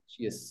you're saying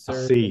she is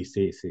serving,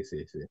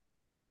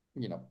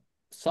 Sí.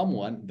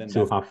 someone, then To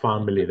that's her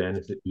family, then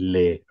it's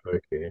le,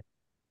 okay.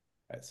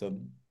 right. So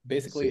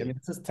basically, I Sí. mean,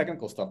 this is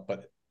technical stuff,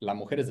 but la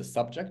mujer is the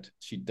subject.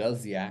 She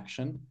does the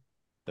action.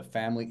 The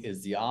family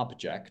is the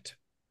object.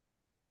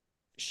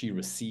 They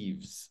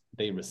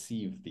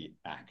receive the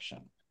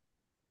action.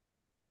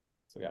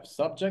 So we have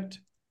subject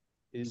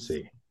is,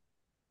 Sí.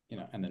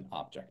 and then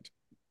object.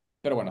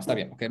 Pero bueno, está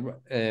bien. Okay.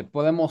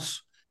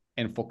 Podemos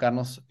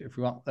enfocarnos, if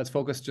we want, let's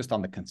focus just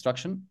on the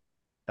construction.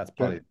 That's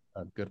probably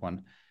a good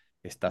one.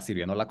 Está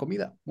sirviendo la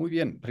comida. Muy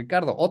bien.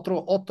 Ricardo,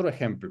 otro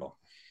ejemplo.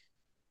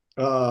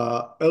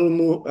 El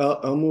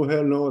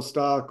mujer no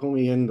está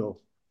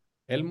comiendo.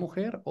 ¿El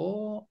mujer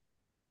o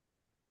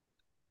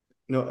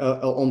No, el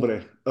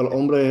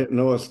hombre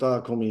no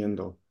está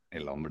comiendo.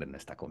 el hombre no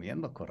está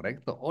comiendo?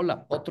 Correcto.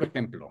 Hola, otro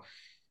ejemplo.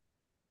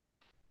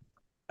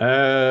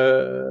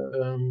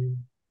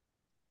 Um,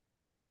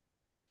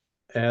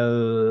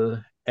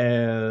 el,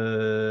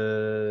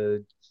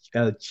 el,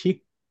 el,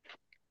 chi-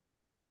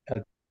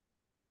 el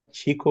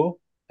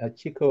el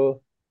chico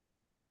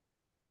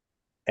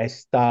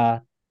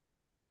está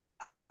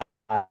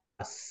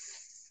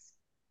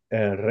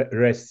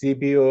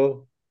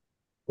recibió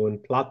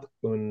un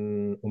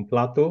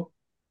plato.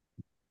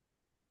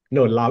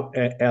 No,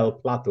 el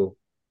plato.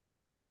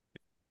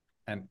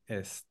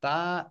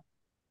 Está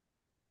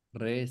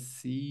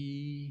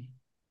reci...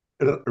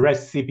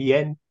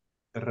 Recibien,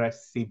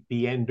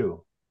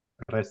 recibiendo,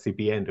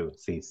 recibiendo,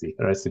 sí,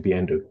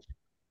 recibiendo.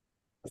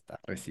 Está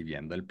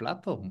recibiendo el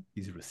plato.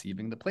 He's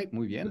receiving the plate.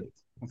 Muy bien.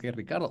 Ok,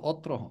 Ricardo,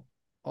 otro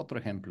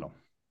ejemplo.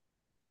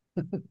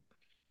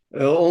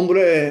 El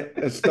hombre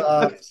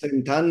está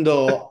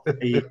sentando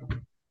ahí.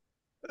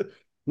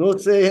 No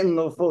sé en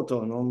la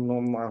foto, no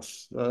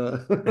más.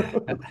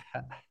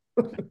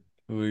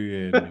 Muy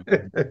bien.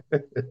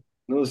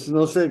 No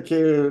sé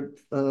qué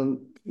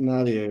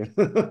nadie.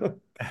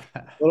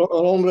 El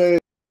hombre.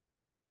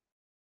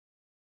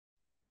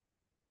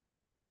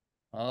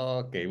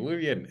 Ok, muy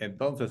bien.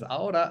 Entonces,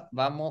 ahora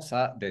vamos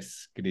a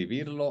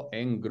describirlo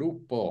en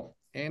grupo.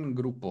 En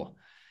grupo.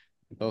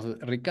 Entonces,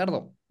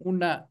 Ricardo,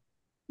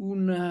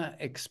 una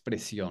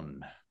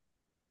expresión.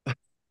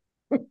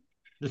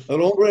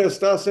 El hombre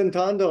está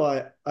sentando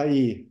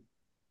ahí.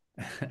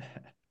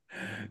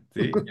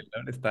 Sí, el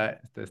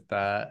hombre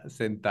está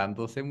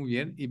sentándose muy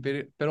bien.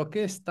 Pero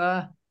 ¿qué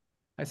está?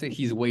 I say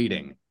he's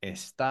waiting.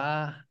 Es,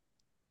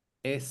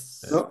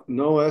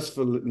 No es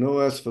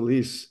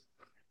feliz.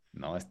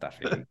 no está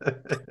feliz.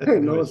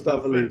 No No está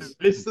está feliz.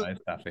 feliz. No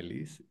está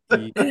feliz.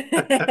 Y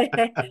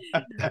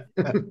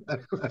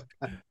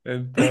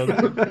entonces,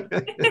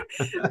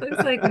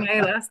 Looks like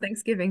my last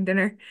Thanksgiving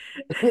dinner.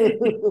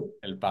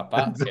 el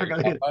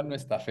Exactly. papá no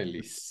está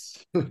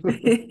feliz.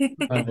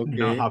 Not Ok,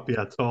 happy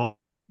at all.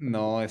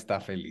 no está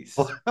feliz.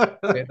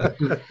 Pero,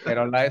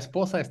 pero la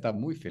esposa está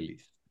muy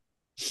feliz.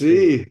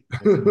 Sí, Sí.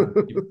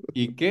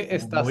 ¿Y qué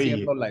está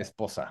haciendo muy. la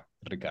esposa,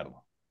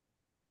 Ricardo?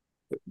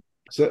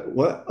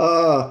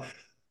 What?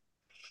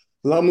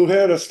 La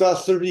mujer está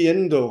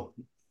sirviendo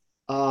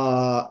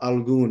a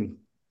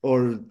algún. O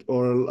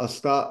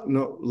está,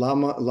 no,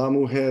 la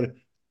mujer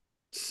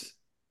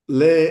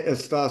le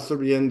está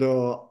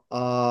sirviendo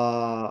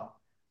a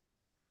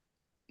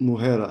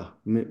mujer,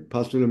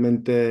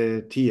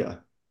 posiblemente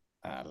tía,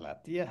 A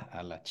la tía,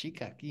 a la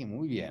chica aquí,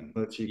 muy bien.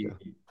 una chica.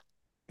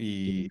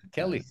 Y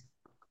Kelly,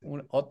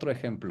 otro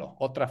ejemplo,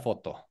 otra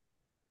foto.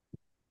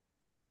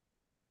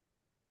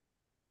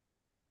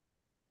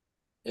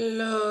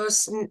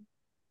 Los,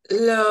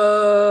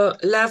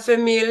 la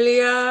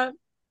familia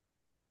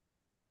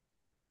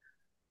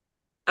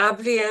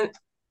abrien-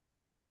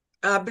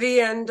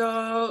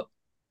 abriendo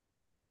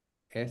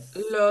Es,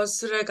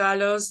 los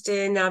regalos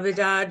de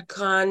Navidad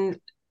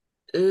con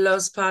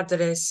los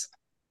padres.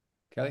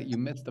 Kelly, you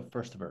missed the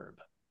first verb.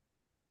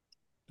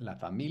 La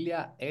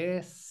familia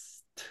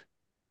es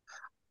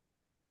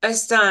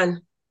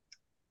Están,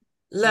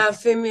 la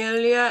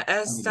familia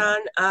familia.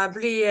 están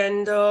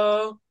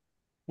abriendo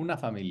Una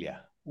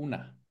familia,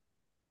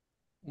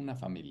 una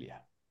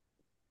familia.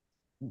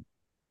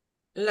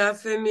 La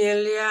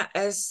familia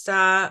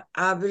está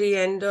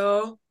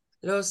abriendo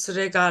los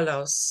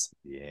regalos.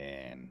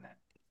 Bien.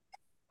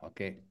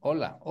 Ok,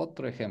 hola,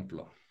 otro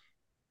ejemplo.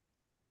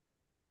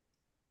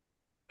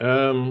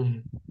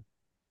 Um,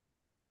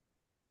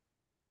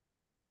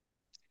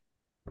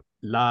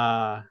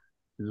 la,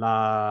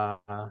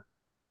 la,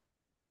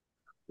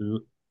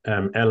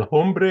 el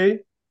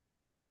hombre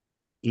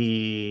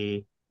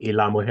y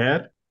la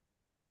mujer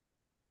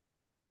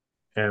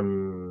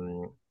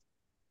um,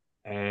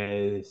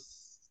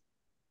 es,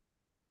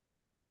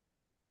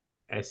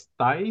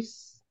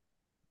 estáis,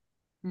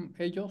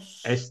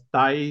 Ellos,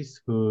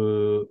 estáis,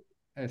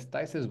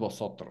 estáis es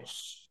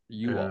vosotros.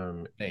 You all,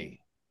 um, they.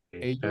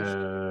 Ellos,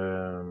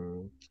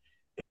 um,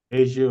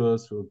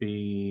 ellos will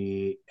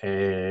be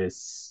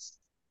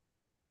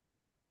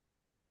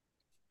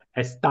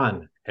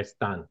están,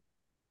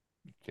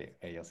 sí,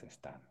 ellos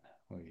están.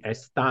 Muy bien.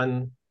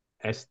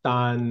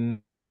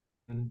 están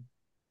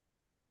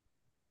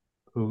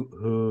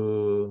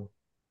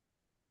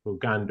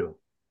jugando,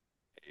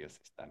 Ellos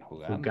están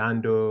jugando.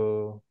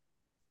 jugando,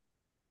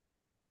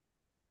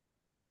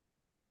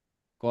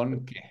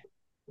 ¿Con qué?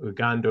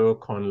 jugando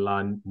con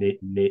la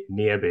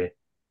nieve,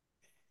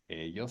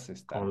 Ellos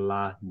están. con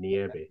la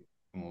nieve.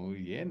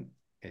 Muy bien.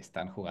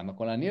 Están jugando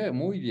con la nieve.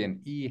 Muy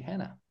bien. Y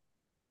Hannah.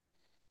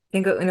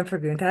 Tengo una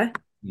pregunta.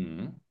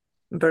 Mm,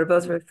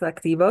 Verbos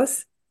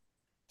reflexivos.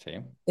 sí.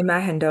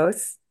 Imagen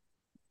 2.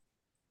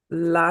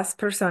 Las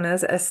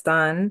personas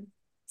están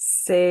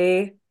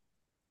se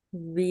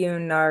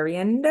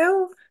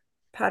reuniendo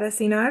para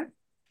cenar.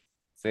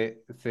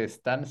 Se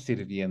están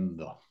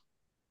sirviendo.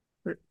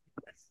 Re-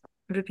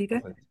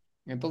 Repite.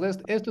 Entonces,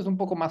 esto es un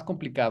poco más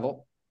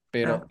complicado,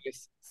 pero Ah,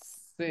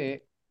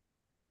 se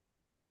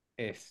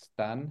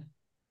están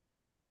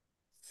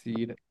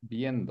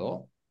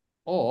sirviendo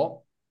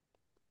o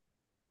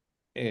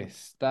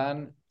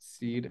están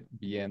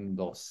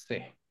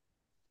sirviéndose.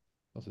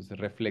 Entonces,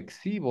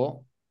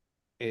 reflexivo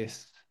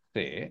es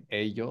se,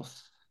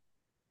 ellos,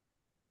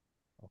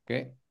 ¿ok?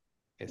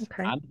 Es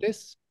okay.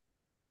 antes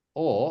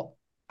o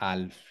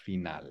al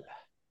final.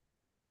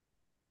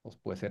 Pues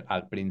puede ser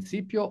al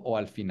principio o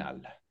al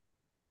final.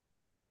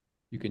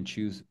 You can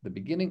choose the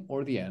beginning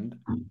or the end.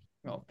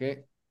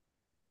 Okay.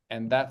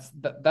 And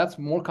that's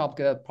more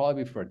complicated,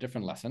 probably for a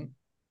different lesson.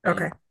 But you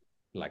Okay.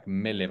 like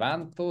me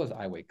levanto as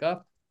I wake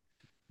up.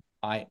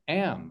 I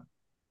am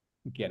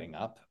getting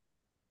up.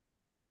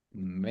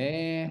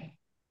 Me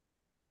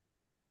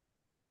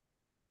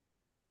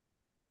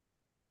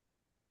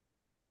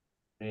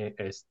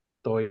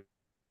Estoy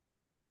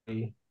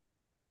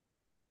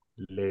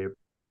le-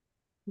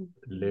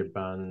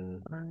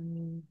 levan-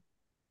 Um,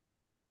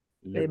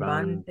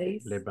 levan-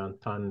 levantes.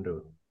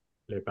 levantando,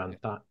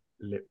 levantando.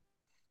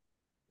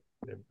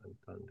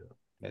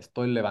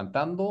 estoy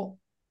levantando.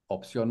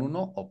 Opción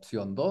uno,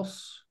 opción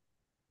dos.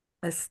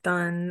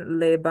 Están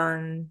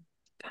levantando.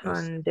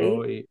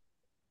 Estoy,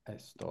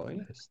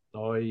 Estoy.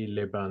 estoy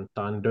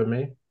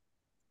levantándome,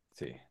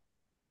 Sí,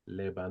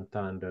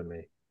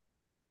 levantándome.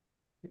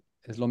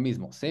 es lo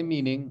mismo. Same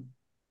meaning.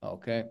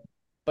 Okay.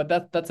 But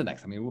that's the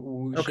next. I mean,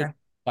 we should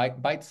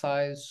Okay. bite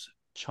size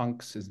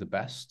chunks is the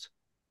best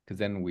because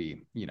then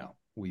we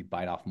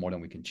bite off more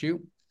than we can chew.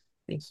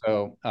 Sí.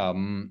 So,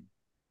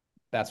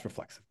 that's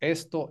reflexive.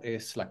 Esto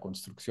es la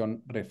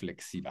construcción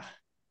reflexiva.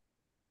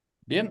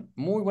 Bien,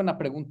 muy buena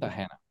pregunta,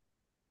 Hannah.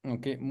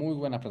 Ok, muy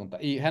buena pregunta.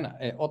 Y Hannah,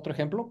 otro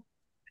ejemplo.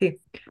 Sí.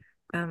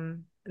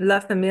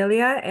 La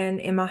familia en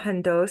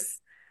imagen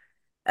 2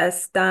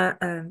 está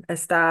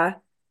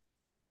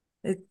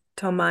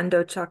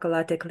tomando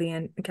chocolate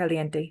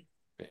caliente.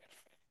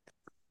 Perfecto.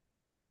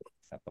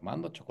 Está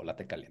tomando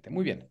chocolate caliente.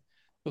 Muy bien.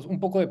 Pues un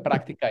poco de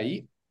práctica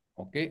ahí.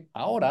 Ok,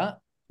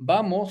 ahora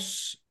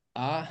vamos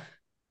a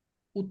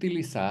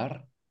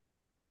utilizar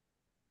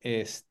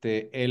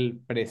el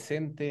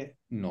presente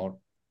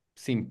no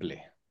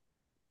simple.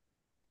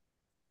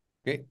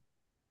 ¿Ok?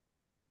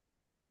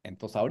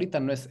 Entonces, ahorita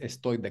no es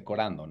estoy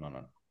decorando, no,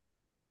 no, no.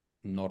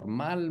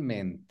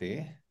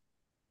 Normalmente,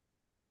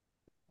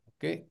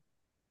 ¿ok?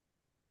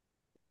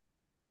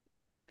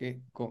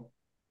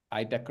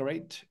 I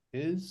decorate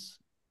is,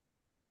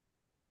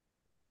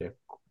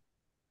 Deco,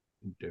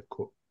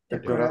 deco,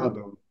 Decorado. deco,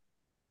 Decorado.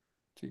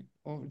 sí,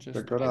 or just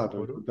Decorado,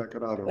 Decoro.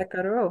 decorado,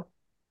 Decoró.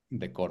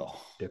 decoro?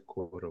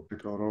 Decoro.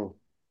 decoro.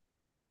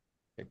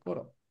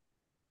 Decoro.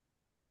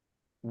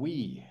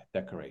 We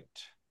decorate.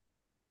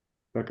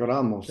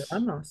 Decoramos.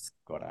 Vamos.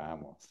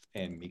 Decoramos.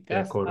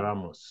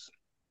 Decoramos.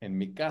 En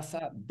mi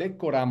casa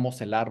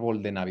decoramos el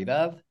árbol de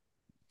Navidad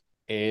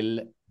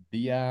el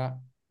día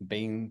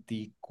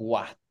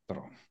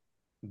 24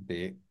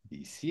 de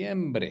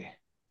diciembre.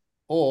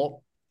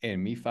 O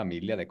en mi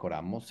familia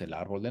decoramos el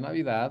árbol de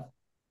Navidad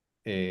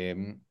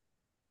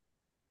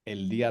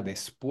el día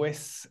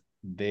después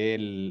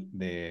del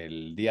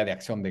Día de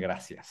Acción de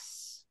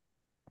Gracias.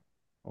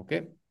 ¿Ok?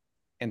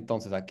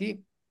 Entonces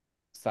aquí,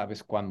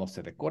 ¿sabes cuándo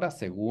se decora?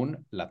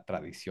 Según la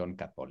tradición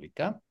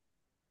católica.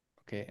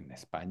 ¿Ok? En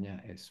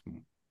España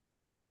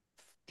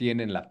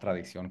tienen la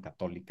tradición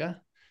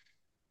católica.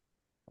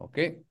 ¿Ok?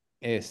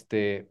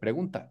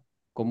 Pregunta,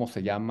 ¿cómo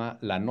se llama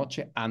la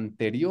noche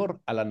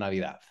anterior a la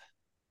Navidad?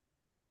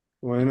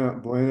 Buena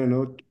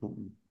noche.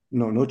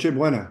 No, noche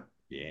buena.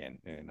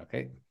 Bien, ¿ok?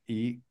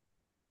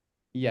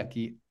 Y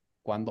aquí,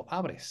 ¿cuándo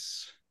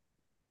abres?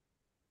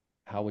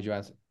 How would you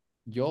answer?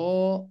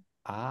 Yo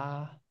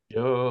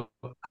Yo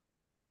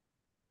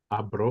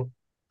abro.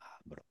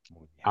 abro.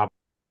 Muy bien.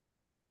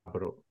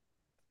 Abro.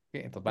 Ok,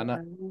 entonces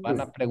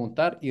van a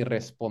preguntar y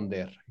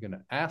responder. You're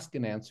going to ask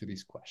and answer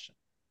these questions.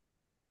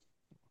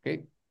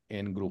 Ok,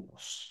 en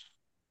grupos.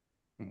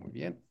 Muy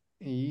bien.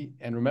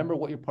 And remember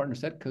what your partner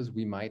said because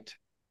we might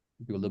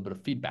do a little bit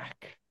of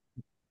feedback.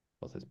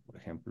 Entonces, por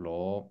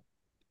ejemplo,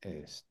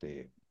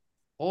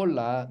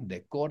 hola,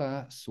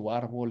 decora su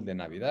árbol de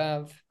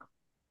Navidad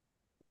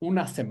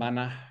una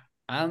semana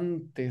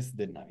antes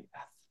de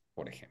Navidad,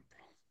 por ejemplo.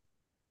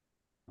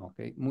 Ok,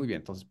 muy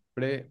bien. Entonces,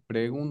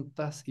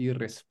 preguntas y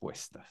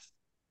respuestas.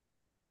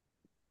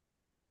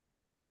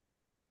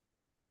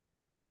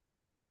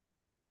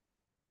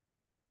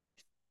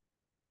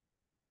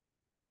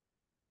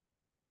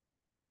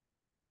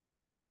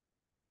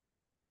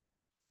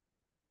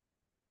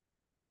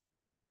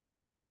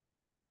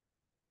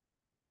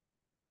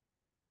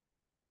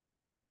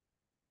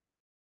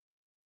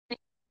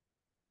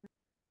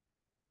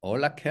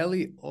 Hola,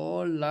 Kelly.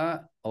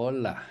 Hola,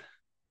 hola.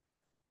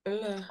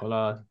 Hola,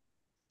 Hola.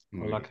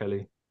 Muy Hola, bien,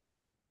 Kelly.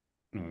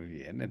 muy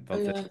bien.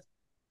 hola.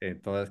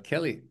 Entonces,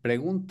 Kelly,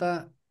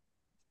 pregúntale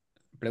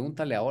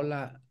a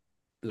Hola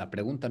la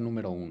pregunta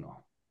número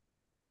 1.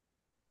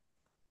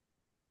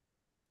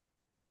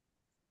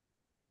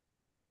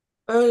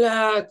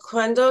 Hola,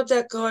 ¿cuándo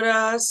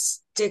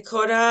decoras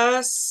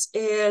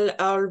el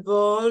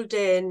árbol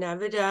de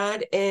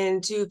Navidad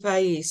en tu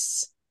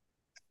país?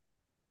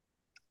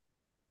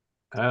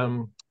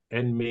 Um,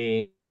 en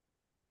mi,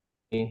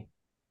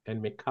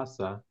 en mi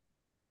casa,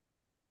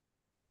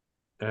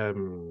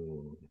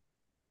 um,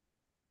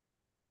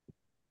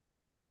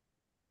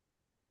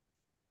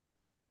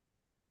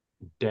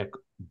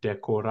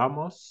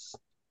 decoramos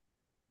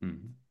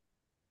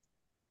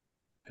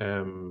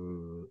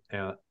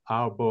el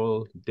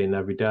árbol de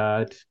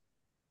Navidad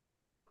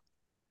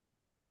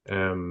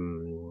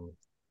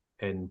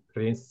en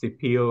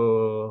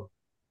principio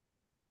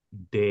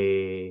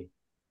de,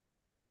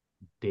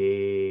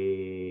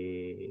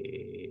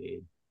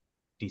 de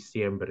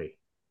diciembre.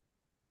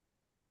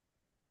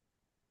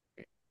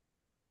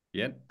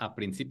 Bien, a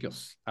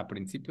principios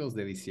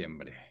de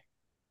diciembre.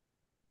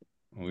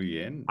 Muy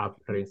bien, A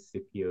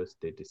principios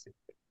de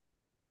diciembre.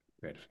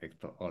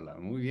 perfecto. Hola,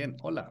 muy bien.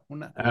 Hola,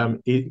 la Um,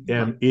 y,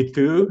 última. ¿y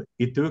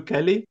tú,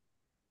 Kelly?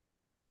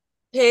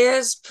 ¿Qué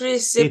es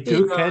 ¿Y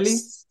tú, Kelly?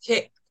 principios?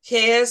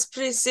 ¿Qué es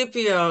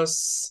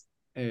principios?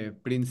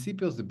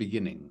 Principios de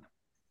beginning.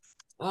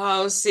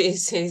 Oh, sí,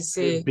 sí,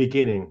 sí.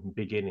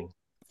 Beginning.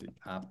 Sí,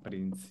 a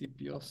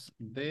principios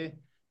de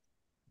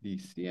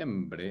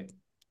diciembre,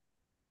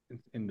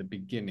 in the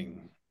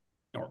beginning,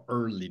 or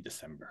early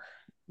December.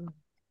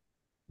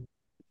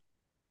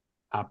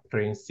 A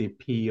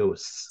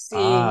principios. Sí,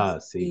 Ah,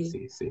 sí, sí.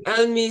 sí, sí.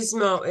 El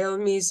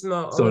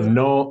mismo, So, hola.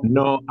 no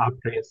a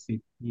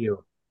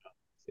principio.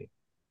 Sí.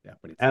 A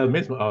El principios.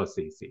 mismo. Oh,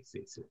 sí, sí,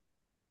 sí, sí.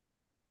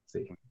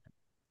 Sí.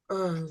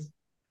 Ah,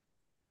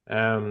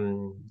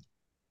 Um,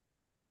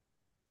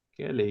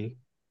 Kelly,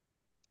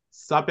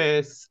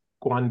 ¿sabes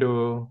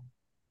cuándo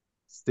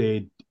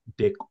se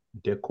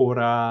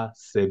decora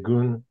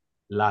según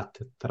la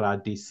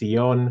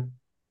tradición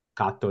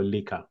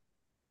católica?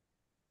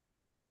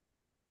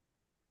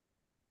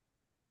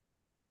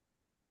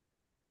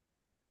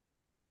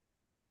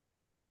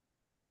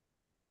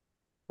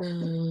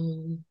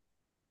 mm.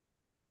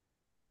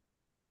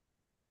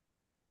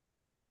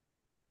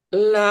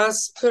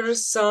 Las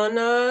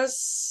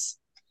personas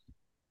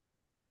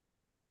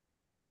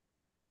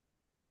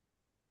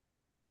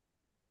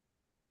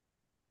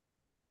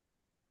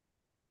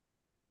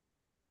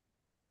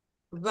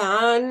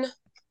van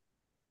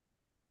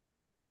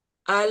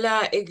a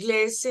la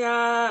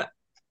iglesia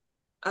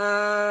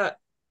a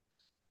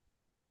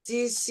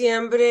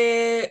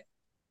diciembre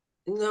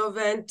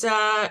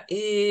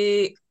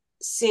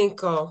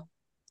 95.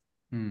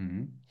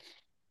 Mm.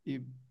 Y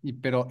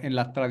pero en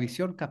la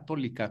tradición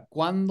católica,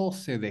 ¿cuándo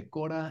se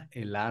decora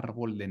el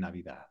árbol de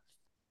Navidad?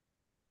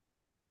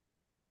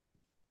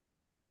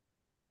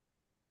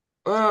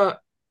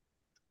 Ah,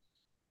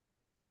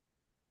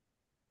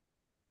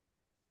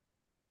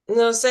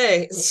 no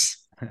sé.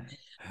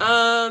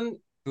 Um,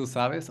 ¿Tú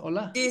sabes?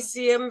 Hola.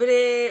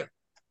 diciembre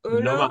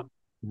Norma- 1.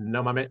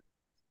 Normalmente,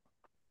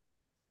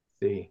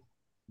 sí.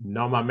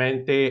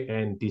 Normalmente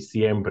en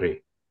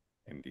diciembre.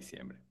 En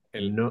diciembre.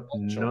 El No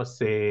 8,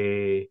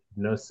 sé,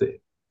 no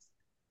sé.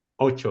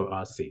 8,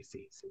 sí,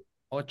 sí, sí,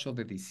 8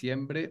 de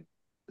diciembre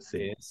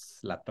sí, es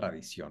la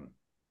tradición.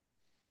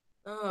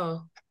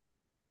 Oh,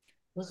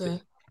 sí.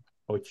 okay.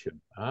 8.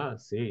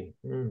 Sí.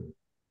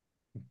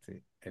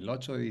 Sí. El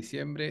 8 de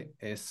diciembre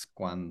es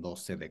cuando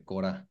se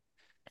decora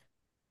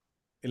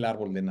el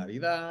árbol de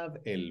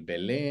Navidad, el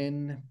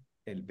Belén,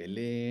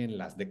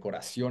 las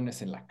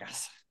decoraciones en la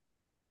casa.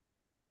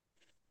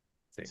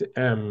 Sí. Sí,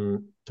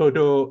 todo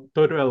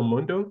el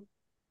mundo,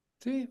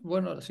 Sí,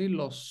 bueno, sí,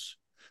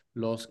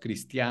 los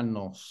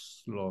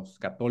cristianos, los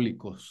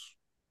católicos,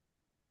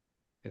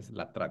 es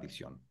la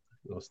tradición.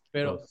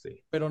 Pero,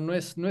 sí, pero no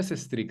es sí,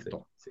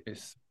 estricto. sí.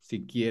 Es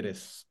si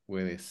quieres,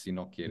 puedes, si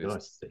no No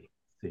quieres, sé,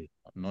 sí,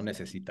 no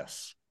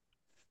necesitas.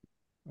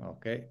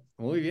 Ok,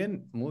 muy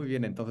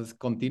bien. Entonces,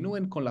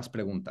 continúen con las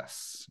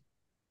preguntas.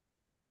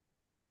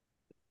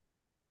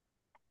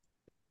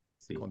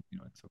 sí.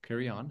 Continúen. So,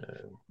 carry on.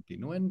 Eh,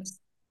 Continúen.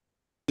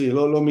 Sí,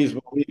 lo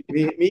mismo.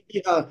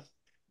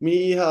 Mi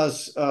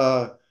hijas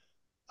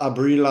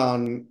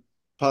abrirán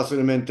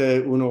fácilmente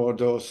uno o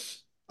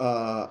dos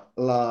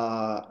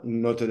la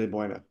nota de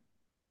buena.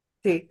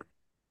 Sí.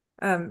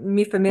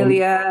 Mi Um,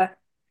 familia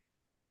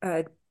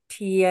uh,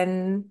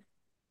 tien-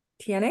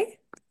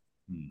 tiene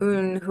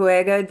Ujú. un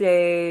juego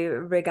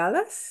de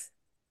regalos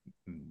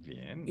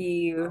Bien.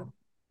 y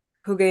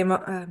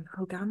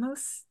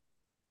jugamos,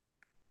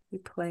 we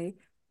play,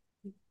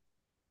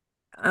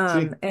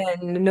 sí,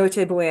 en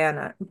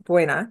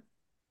Buena,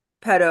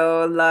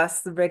 pero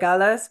las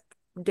regalas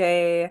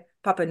de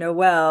Papá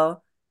Noel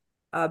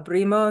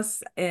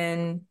abrimos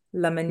en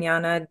la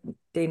mañana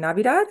de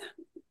Navidad.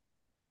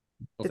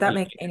 O Did sea, that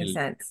make any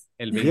sense?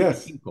 el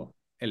yes. 25,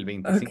 el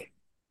 25. Okay,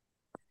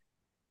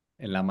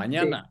 En la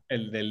sí, mañana,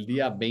 el del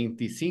día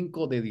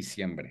 25 de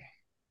diciembre.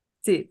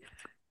 sí.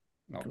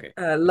 Ok,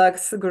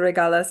 Las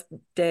regalas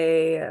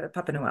de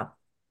Papá Noel.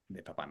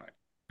 de Papá Noel.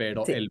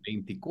 Pero Sí, el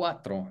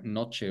 24,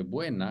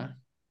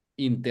 Nochebuena,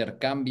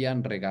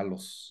 intercambian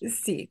regalos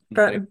sí,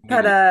 entre familia.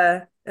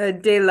 para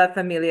de la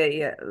familia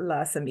y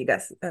las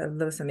amigas,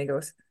 los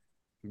amigos.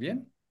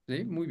 Bien,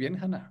 sí, muy bien,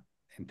 Hanna.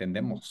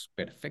 Entendemos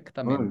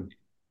perfectamente.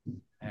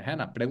 Mm.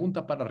 Hanna,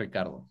 pregunta para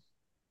Ricardo.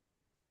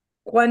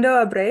 ¿Cuándo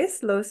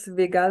abres los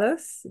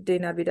regalos de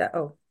Navidad?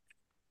 Oh,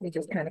 we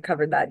just kind of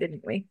covered that,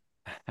 didn't we?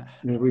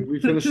 Yeah, we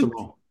finished them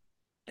all.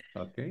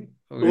 Ok,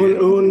 muy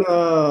bien.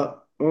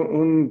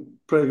 Un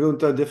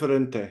pregunta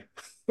diferente.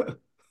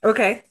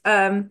 Okay.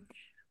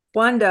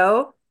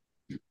 ¿Cuándo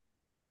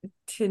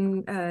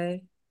ten,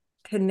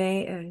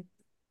 tene-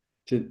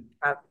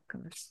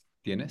 ¿cómo es?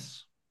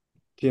 ¿Tienes?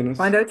 ¿Tienes?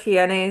 ¿Cuándo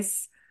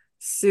tienes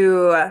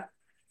su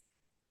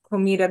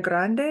comida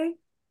grande?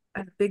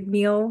 A big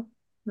meal,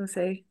 no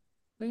sé,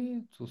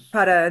 Sí,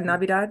 para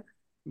Navidad,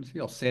 sí,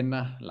 o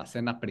cena, la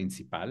cena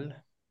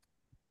principal.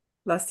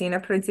 la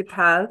cena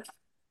principal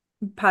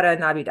para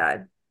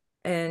Navidad.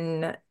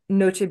 ¿En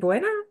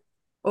Nochebuena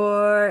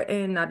o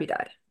en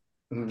Navidad?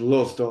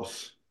 Los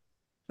dos.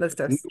 Los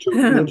dos. Mucho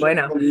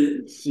Bueno,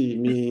 sí,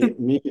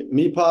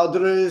 mi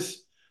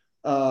padres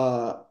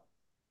ah,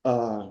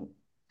 ah,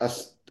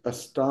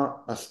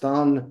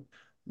 están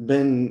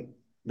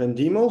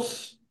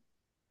vendimos,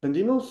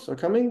 vendimos, are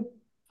coming,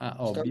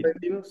 están O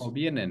vendidos,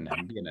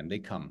 vienen, they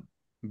come,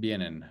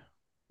 vienen.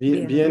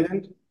 bien.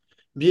 vienen,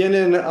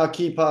 vienen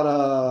aquí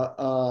para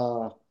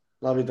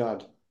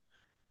Navidad,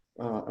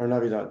 o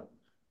Navidad.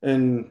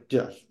 En,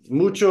 ya,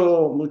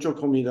 mucho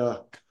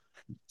comida,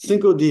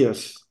 5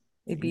 días.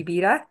 ¿Y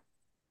bebida?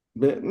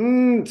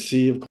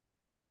 Sí,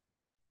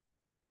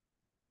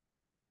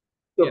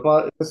 Bien.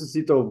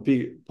 necesito,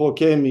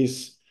 porque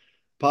mis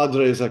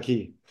padres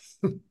aquí.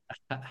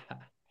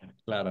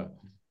 Claro,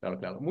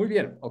 claro. Muy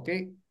bien, ok.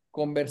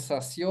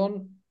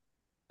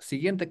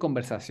 Siguiente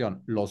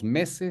conversación, los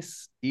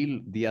meses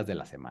y días de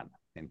la semana.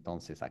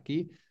 Entonces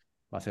aquí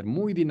va a ser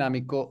muy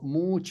dinámico,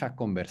 mucha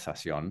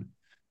conversación.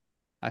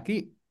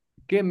 Aquí,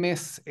 ¿qué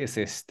mes es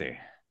este?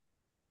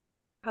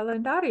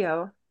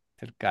 Calendario.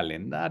 El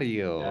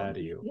calendario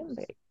Dario,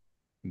 Diciembre.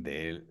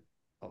 del,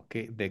 ok,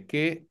 ¿de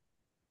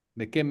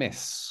qué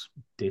mes?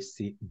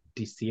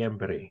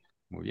 diciembre.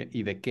 Muy bien,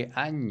 ¿y de qué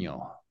año?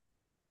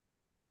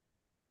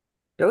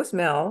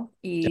 2000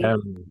 y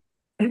Um,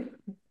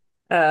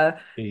 uh,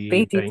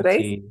 y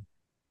 23.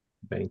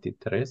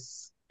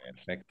 23.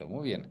 Perfecto,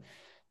 muy bien.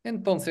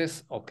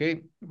 Entonces, ok,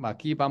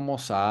 aquí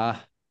vamos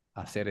a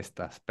hacer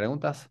estas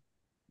preguntas,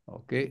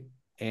 ok,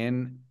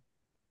 en,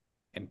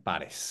 en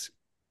pares.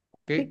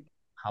 Ok, Sí.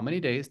 how many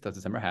days does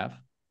December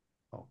have?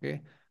 Ok,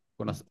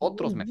 con los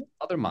otros meses,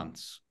 other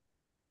months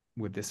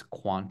with this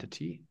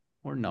quantity.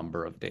 or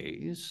number of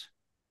days.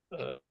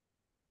 Uh,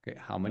 Okay,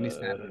 how many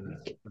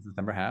Saturdays does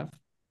December have?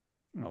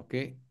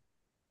 Okay,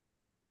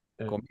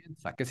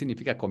 comienza. ¿Qué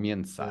significa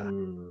comienza?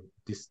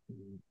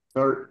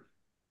 Start.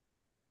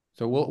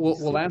 So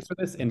we'll answer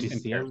this in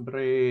pairs.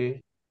 Diciembre.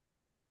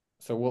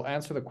 So we'll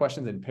answer the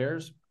questions in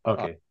pairs.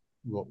 Okay.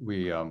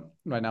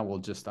 Right now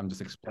I'm just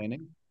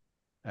explaining.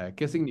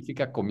 ¿Qué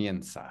significa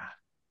comienza?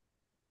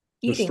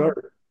 To Eating.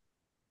 start.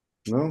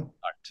 No?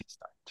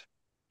 Start.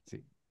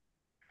 Sí.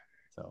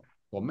 So,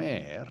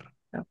 comer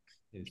Oh.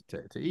 is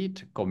to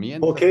eat.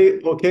 Comienza.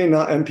 Okay,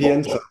 not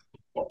empieza.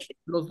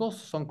 Los dos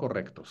son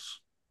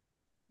correctos.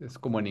 Es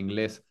como en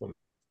inglés,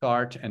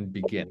 start and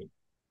begin.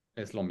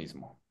 Es lo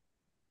mismo.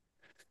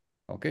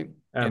 Ok.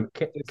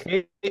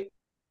 ¿Qué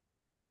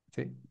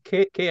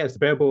Sí, es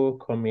verbo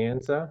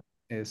comienza?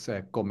 es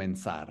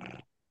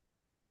comenzar.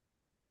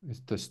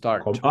 Es to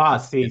start.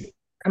 Sí.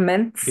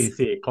 Commence.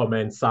 Sí,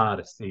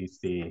 comenzar.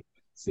 Sí.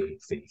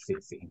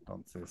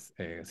 Entonces,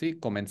 sí,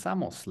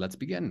 comenzamos. Let's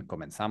begin.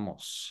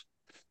 Comenzamos.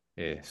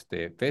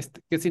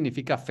 ¿Qué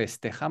significa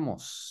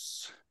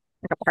festejamos?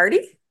 Like a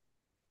party?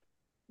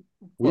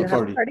 We You have a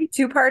party. party?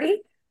 To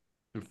party?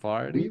 To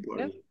party,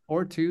 party.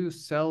 or to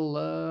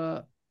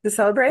celebrate. To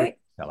celebrate?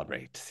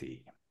 Celebrate,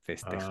 sí.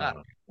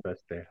 Festejar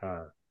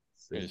Festejar.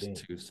 is Sí.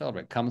 to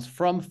celebrate. Comes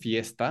from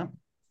fiesta.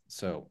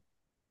 So,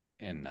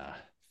 in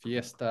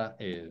fiesta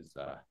is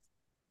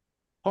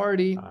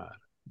party.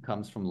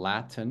 Comes from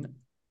Latin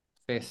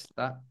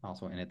festa.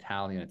 Also in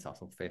Italian, it's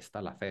also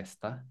festa, la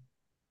festa.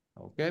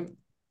 Okay.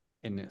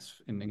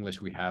 In English,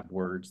 we have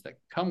words that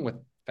come with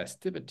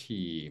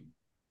festivity,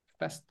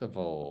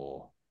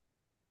 festival,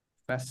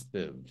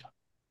 festive.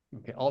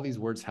 Okay, all these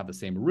words have the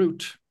same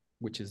root,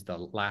 which is the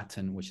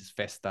Latin, which is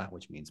festa,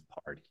 which means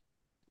party,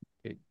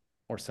 okay,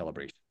 or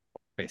celebration.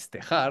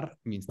 Festejar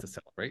means to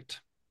celebrate.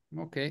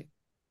 Okay,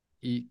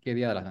 ¿y qué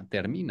día de la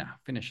termina?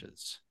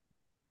 Finishes.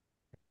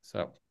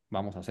 So,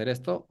 vamos a hacer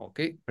esto.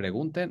 Ok,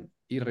 pregunten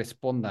y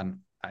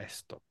respondan a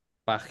esto.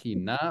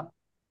 Página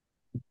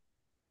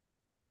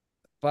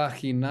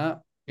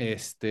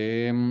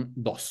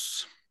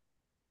 2.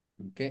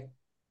 Ok,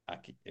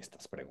 aquí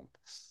estas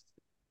preguntas.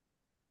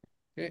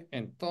 Ok,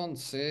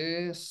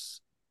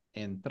 entonces,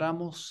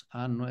 entramos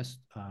a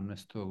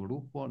nuestro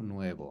grupo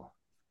nuevo.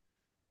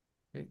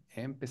 Ok,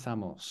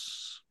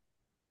 empezamos.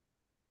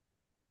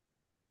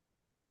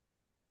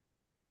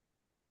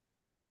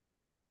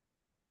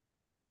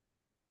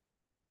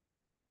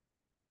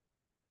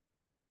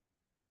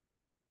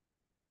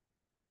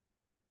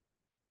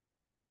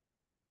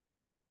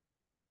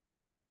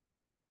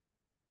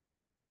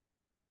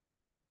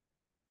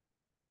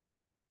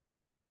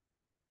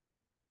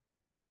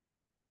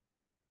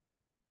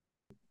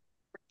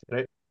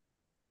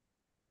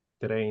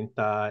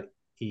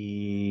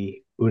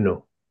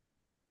 31.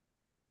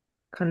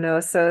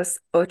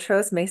 ¿Conoces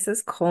otros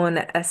meses con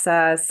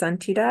esa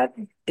cantidad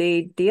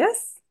de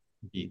días?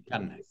 Y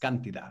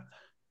cantidad.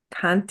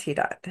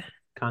 Cantidad.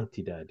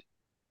 Cantidad.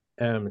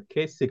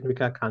 ¿Qué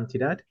significa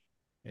cantidad?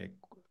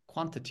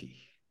 Quantity.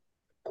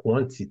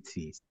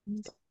 Quantity.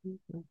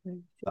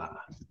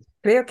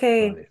 Creo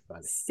que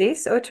Vale.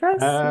 6 otros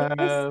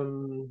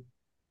meses.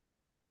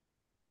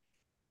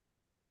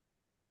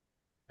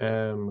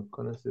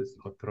 ¿Conoces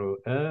otro?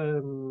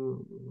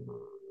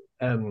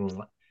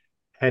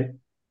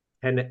 Gen-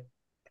 gen-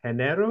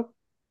 enero,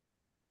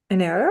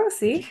 Enero,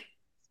 sí.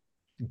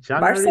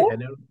 January, Marzo.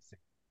 enero, sí.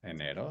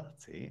 Enero,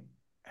 sí.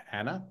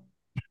 Ana.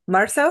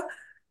 Marzo.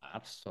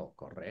 Marzo,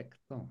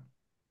 correcto.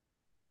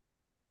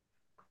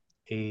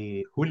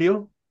 Y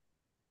julio,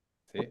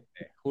 Sí.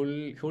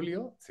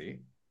 Julio,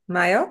 sí.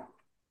 Mayo.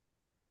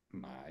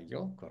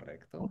 Mayo,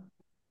 correcto.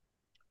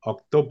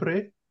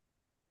 octubre,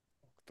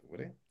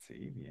 Octubre,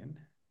 sí,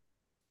 bien.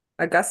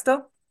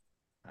 Agosto.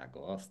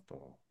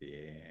 Agosto,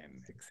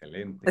 bien,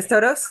 excelente. ¿Es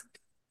todos?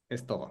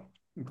 Es todo.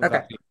 O sea,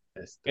 Ok. sí.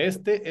 esto.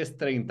 Este es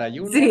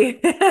 31, Sí.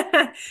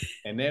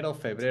 enero,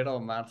 febrero,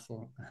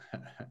 marzo.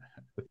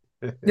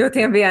 Yo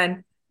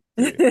también.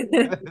 Sí,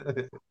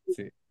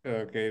 sí.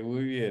 Ok,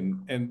 muy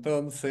bien.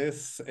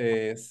 Entonces,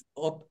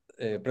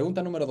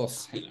 pregunta número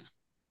 2.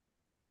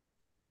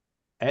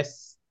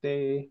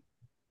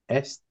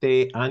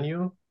 Este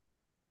año,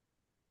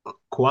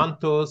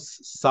 ¿cuántos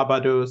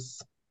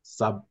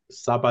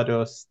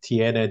sábados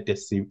tiene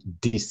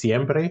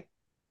diciembre?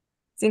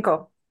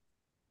 5.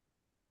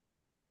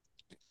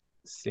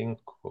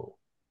 5.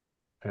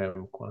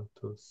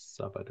 ¿Cuántos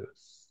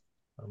sábados?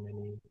 How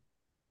many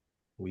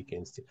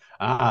weekends? Sí.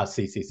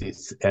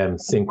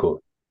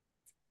 5.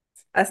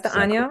 Este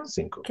año,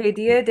 5. ¿qué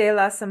día de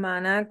la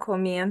semana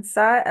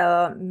comienza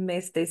el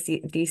mes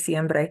de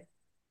diciembre?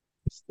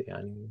 Este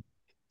año.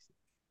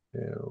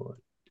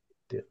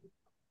 The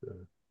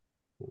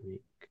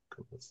week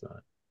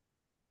comienza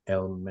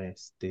el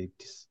mes de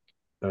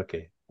Ok.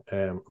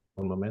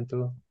 Un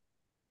momento.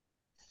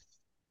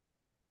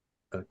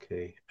 Ok.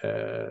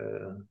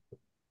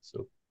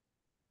 So,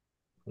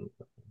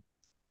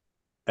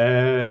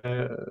 el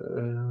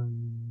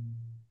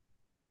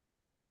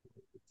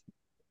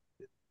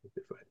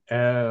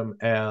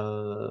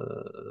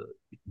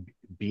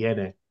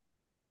viene,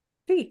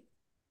 Sí.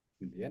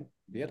 Bien,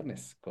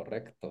 viernes,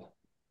 correcto.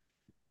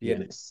 Bien,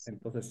 vienes.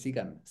 entonces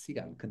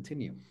sigan,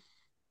 continue.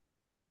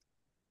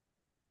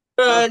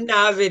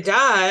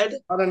 Navidad.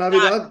 Para Not,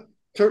 Navidad,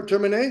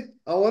 terminé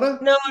ahora.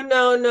 no.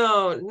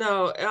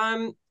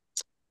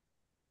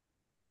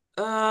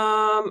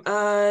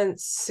 On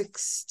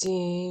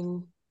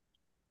 16.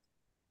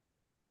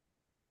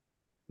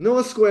 No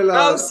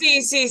Oh, escuela,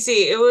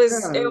 sí. It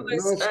no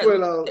was,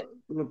 escuela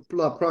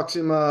la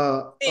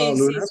próxima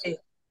lunes.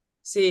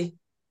 sí,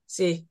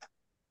 sí.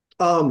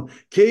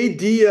 ¿Qué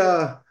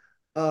día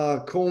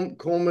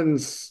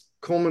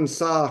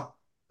comenzó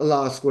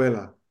la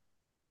escuela?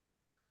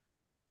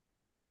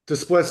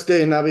 Después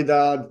de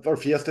Navidad o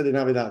fiesta de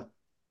Navidad.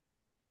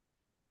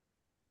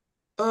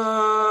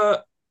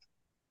 Uh,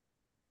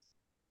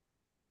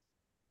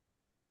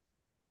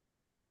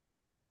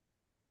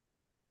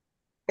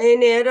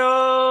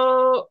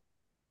 enero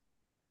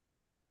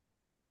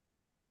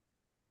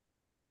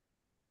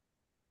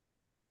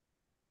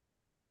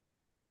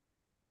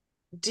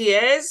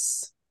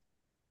 10.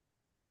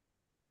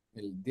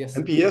 El 10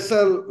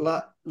 Empieza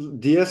la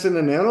 10 en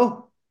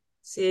enero,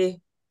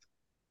 Sí.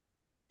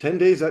 10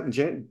 days at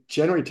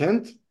January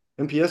 10th.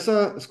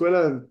 Empieza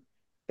escuela.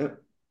 eh,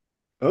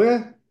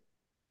 Okay.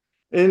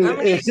 How And,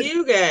 many do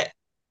you get?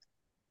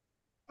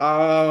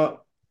 uh,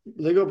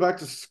 they go back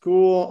to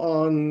school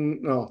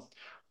on, no.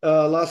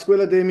 La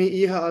escuela de mi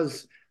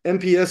hijas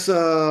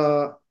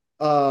empieza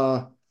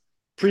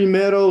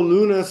primero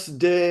lunes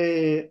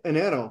de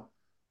enero.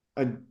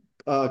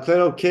 Uh,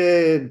 creo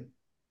que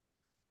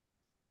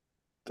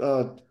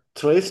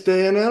 3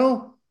 de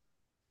enero.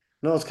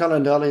 No, es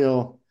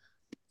calendario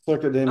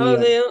cerca de mi.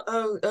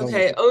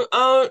 Okay.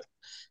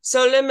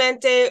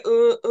 Solamente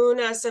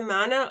una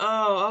semana.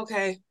 Oh,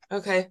 okay.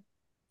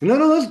 No,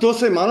 no, es 2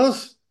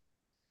 semanas.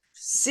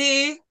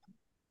 Sí,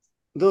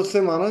 2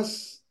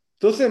 semanas.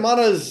 2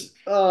 semanas.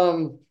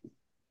 Uh,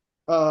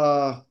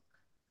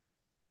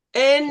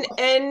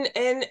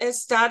 en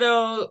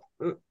estado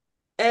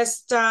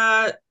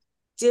está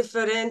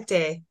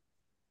diferente.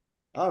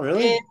 En,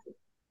 really?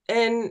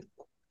 en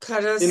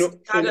cada, En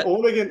cada,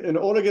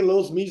 Oregon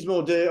los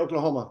mismo de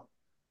Oklahoma.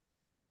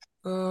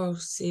 oh,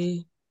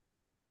 sí.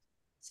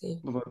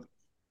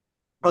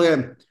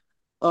 Okay.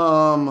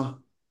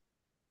 Um,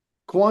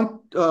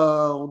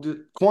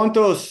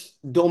 ¿Cuántos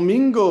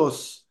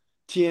domingos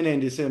tiene en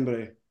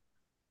diciembre?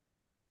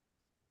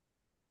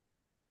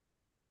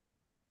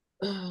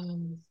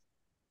 Um,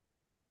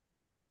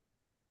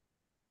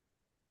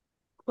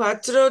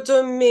 4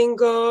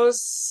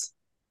 domingos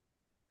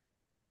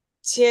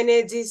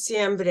tiene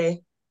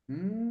diciembre.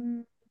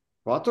 Mm,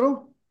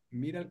 4?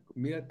 mira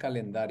el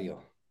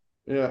calendario.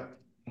 Yeah.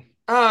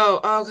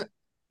 Oh,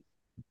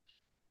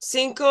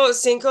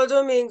 cinco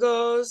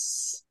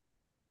domingos.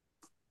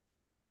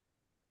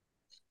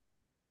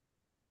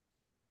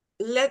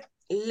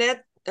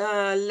 Letras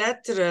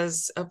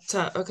up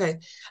top. Okay.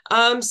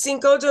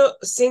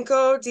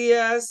 5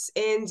 días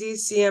en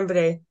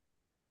diciembre.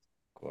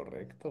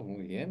 Correcto,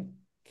 muy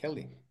bien.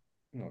 Kelly.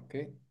 Ok.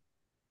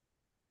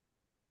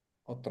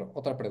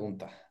 Otra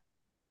pregunta.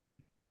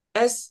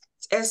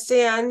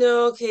 Este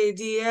año, ¿qué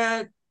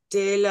día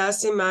de la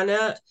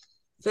semana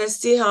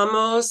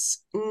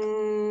festejamos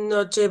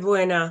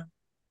Nochebuena?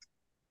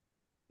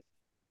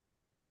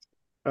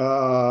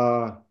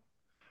 Ah,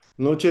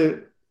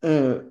 noche,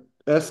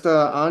 este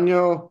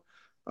año,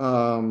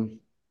 um,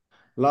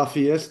 la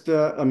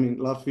fiesta,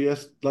 la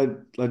fiesta,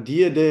 la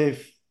día de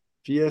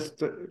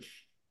fiesta,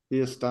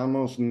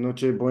 fiestamos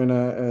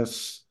Nochebuena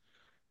es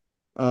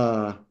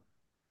ah,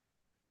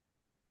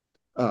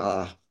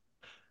 ah,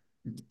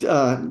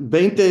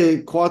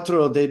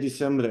 24 de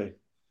diciembre.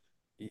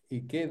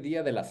 ¿Y qué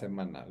día de la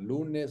semana?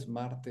 ¿Lunes,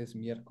 martes,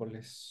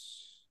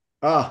 miércoles?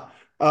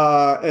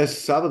 Es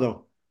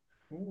sábado,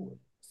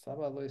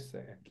 Sábado es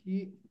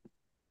aquí.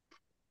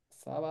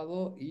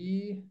 Sábado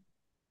y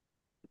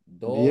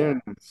do,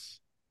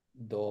 viernes.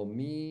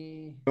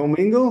 domi.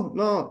 ¿Domingo?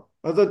 No,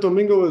 I thought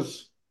domingo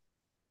was.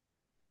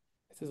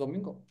 Este es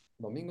domingo.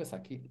 Domingo es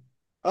aquí.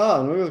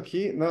 No es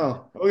aquí. Eh,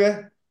 No,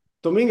 ok.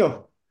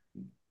 Domingo.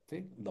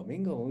 sí,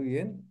 domingo, muy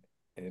bien.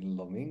 El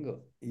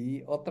domingo.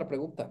 Y otra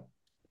pregunta,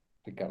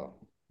 Ricardo.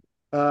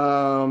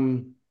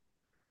 Um,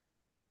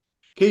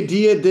 ¿Qué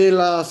día de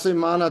la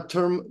semana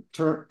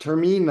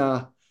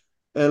termina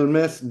el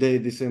mes de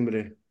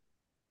diciembre?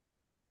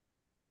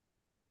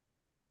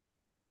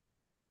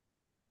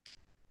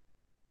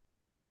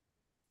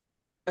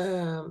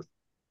 Um,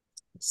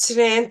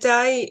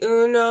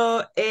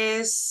 31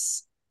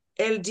 es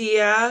el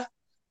día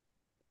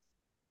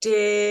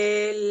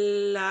de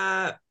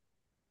la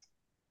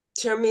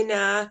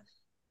termina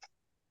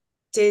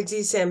de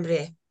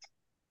diciembre.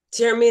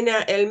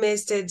 Termina el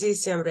mes de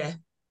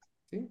diciembre.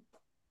 ¿Sí?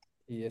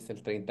 Y es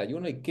el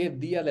 31. ¿Y qué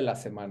día de la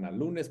semana?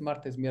 ¿Lunes,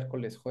 martes,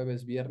 miércoles,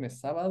 jueves, viernes,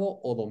 sábado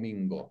o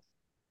domingo?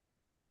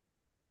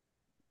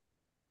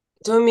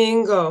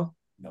 Domingo.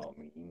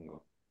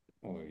 Domingo.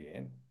 Muy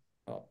bien.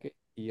 Ok.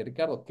 Y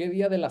Ricardo, ¿qué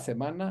día de la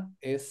semana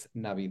es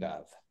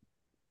Navidad?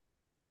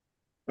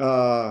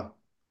 Ah,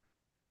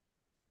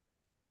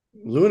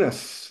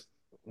 Lunes.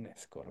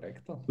 Lunes,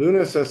 correcto.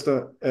 Lunes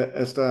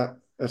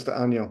este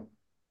año.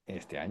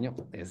 Este año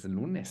es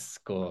lunes,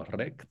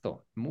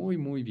 correcto. Muy,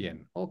 muy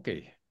bien. Ok.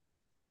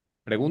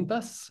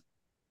 ¿Preguntas?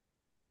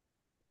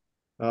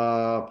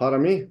 Para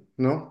mí,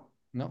 ¿no?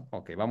 No.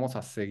 Ok, vamos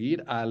a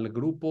seguir al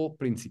grupo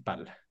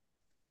principal.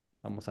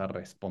 Vamos a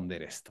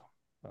responder esto.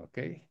 Ok.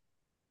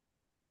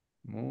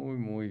 Muy,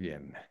 muy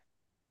bien.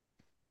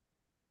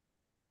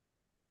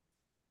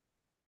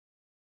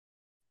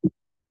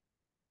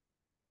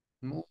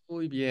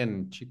 Muy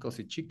bien, chicos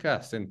y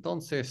chicas.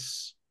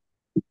 Entonces,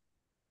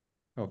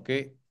 ok.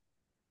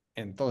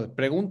 Entonces,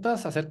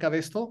 ¿preguntas acerca de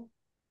esto?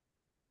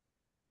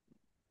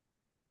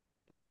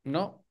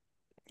 No.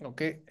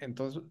 Ok,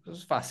 entonces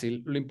es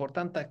fácil. Lo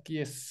importante aquí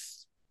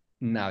es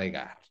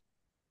navegar.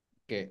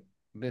 Okay,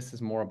 this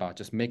is more about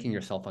just making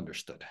yourself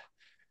understood.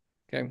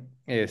 Okay,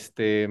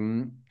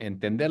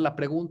 entender la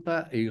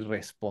pregunta y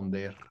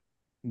responder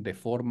de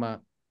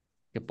forma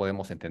que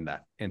podemos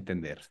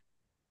entender.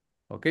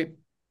 Ok,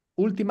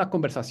 última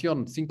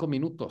conversación, 5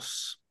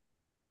 minutos.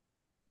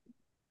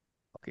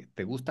 Ok,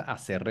 ¿te gusta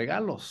hacer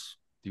regalos?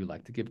 Do you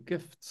like to give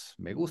gifts?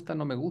 ¿Me gusta,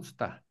 no me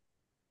gusta?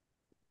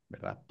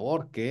 ¿Verdad?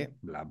 Porque,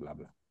 bla, bla,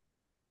 bla.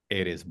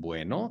 ¿Eres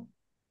bueno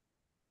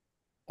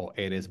o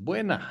eres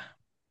buena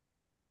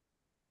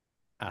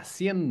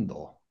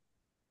haciendo,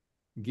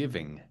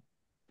 giving?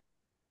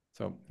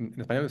 So, en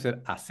español debe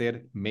ser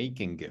hacer,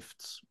 making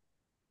gifts.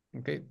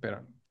 ¿Ok?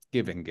 Pero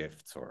giving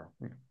gifts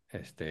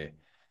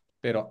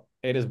pero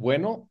 ¿eres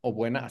bueno o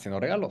buena haciendo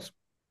regalos?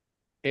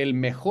 El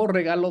mejor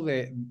regalo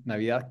de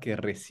Navidad que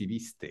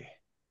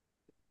recibiste.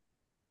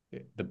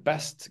 The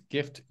best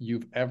gift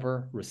you've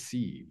ever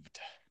received.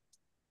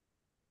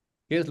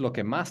 ¿Qué es lo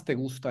que más te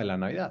gusta de la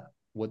Navidad?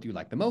 What do you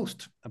like the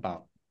most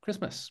about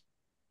Christmas?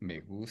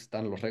 Me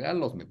gustan los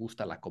regalos, me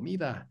gusta la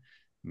comida,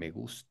 me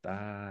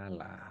gusta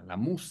la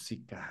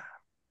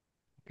música.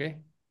 ¿Ok?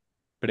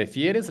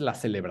 ¿Prefieres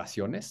las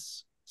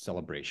celebraciones,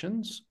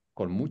 celebrations,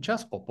 con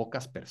muchas o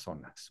pocas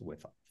personas?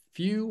 With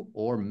few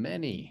or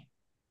many.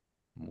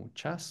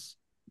 Muchas,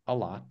 a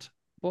lot,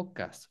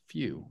 pocas,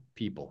 few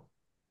people,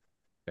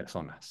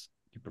 personas.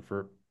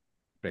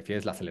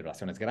 ¿Prefieres las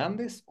celebraciones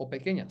grandes o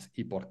pequeñas?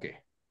 ¿Y por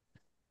qué?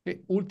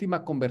 Okay,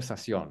 última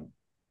conversación.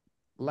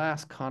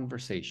 Last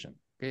conversation.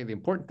 Okay, the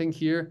important thing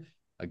here,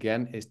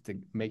 again, is to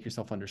make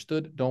yourself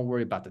understood. Don't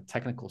worry about the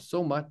technical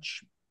so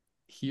much.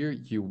 Here,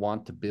 you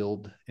want to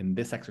build, in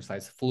this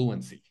exercise,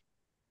 fluency.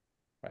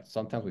 Right?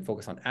 Sometimes we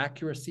focus on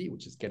accuracy,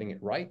 which is getting it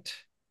right.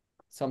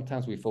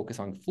 Sometimes we focus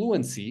on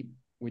fluency,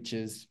 which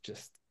is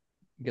just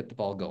get the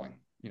ball going.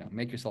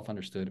 Make yourself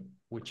understood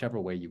whichever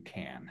way you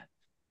can.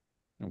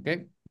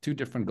 Okay, 2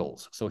 different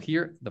goals. So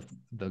here,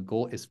 the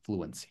goal is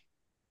fluency.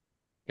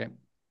 Okay.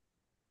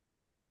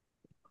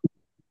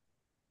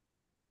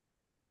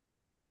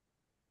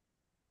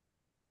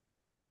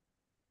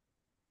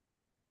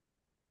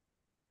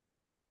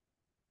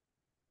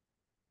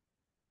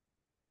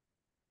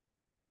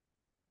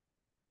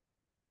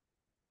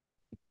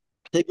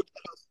 ¿Te,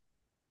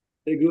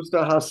 te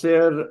gusta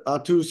hacer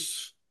a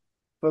tus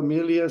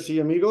familias y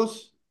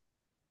amigos?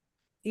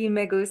 Sí,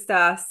 me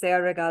gusta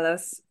hacer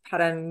regalos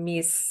para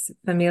mis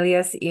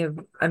familias y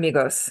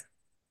amigos.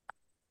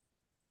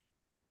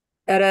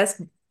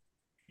 ¿Eres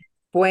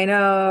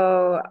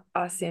bueno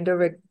haciendo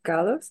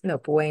regalos? No,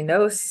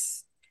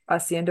 buenos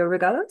haciendo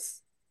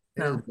regalos.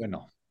 Eres No,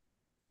 bueno.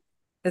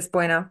 es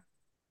bueno.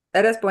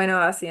 ¿Eres bueno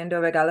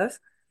haciendo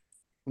regalos?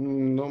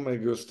 No me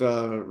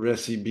gusta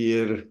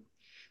recibir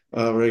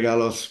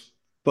regalos,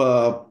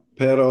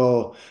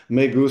 pero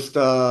me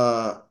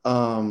gusta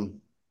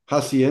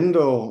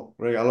haciendo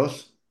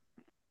regalos.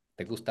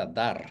 Te gusta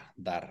dar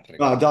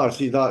regalos. Dar,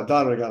 sí,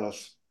 dar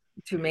regalos.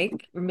 To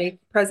make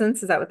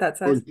presents? Is that what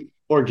that Or, says?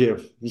 or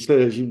give.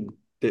 Instead, you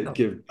did Oh,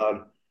 give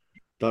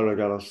dar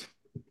regalos.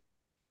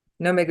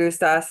 no me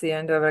gusta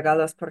haciendo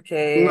regalos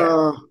porque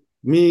No,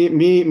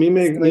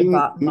 estoy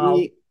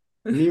mal.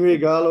 mi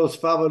regalos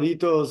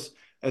favoritos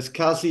es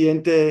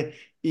caliente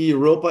y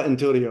ropa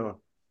interior.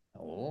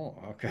 Oh,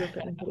 ok.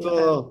 Ropa interior.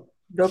 Solo,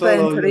 Ropa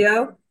solo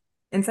interior?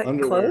 Inside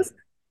underwear, clothes?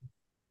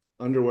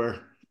 underwear.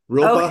 Oh,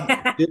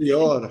 Ropa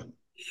interior.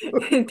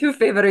 tu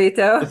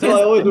favorito That's how I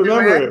is always remember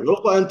underwear. it.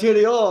 Ropa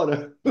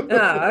interior.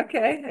 Oh,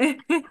 okay.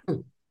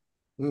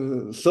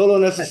 Solo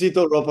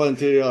necesito ropa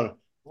interior.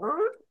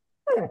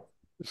 Mm.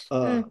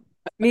 Ah,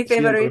 Mi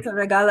siempre. favorito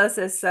regalos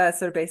es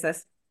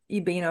cervezas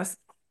y vinos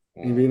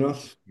 ¿Y Oh,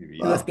 vinos? y los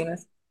divino. Ah,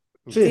 vinos.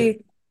 sí.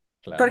 Sí,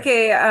 Claro.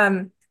 porque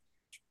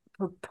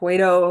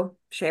puedo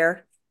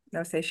share,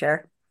 no sé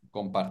share,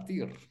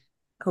 Compartir.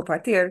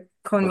 compartir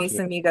con mis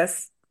Porque-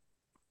 amigas.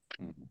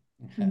 Ujú.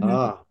 Ujú.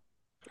 Ah,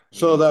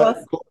 so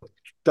Bien.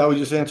 that was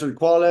just answered.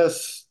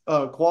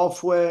 ¿Cuál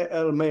fue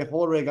el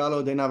mejor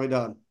regalo de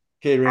Navidad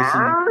que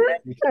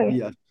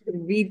recibías?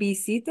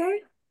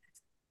 Recibiste?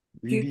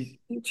 Received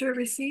Future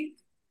receive?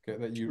 Okay,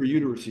 that for you, you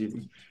to receive.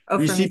 Oh, for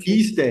me too.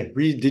 Recibiste.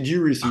 Did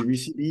you receive?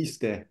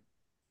 Recibiste.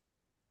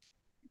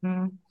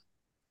 Mm.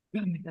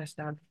 Oh my gosh,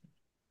 dog.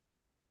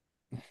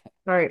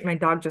 Sorry, my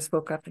dog just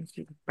woke up and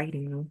she's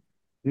biting me.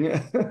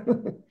 Yeah.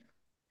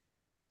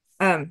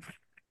 Um,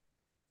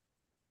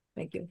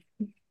 thank you.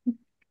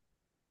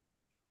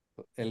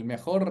 El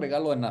mejor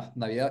regalo de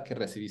Navidad que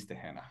recibiste,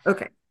 Hannah.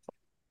 Okay.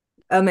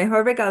 El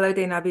mejor regalo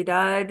de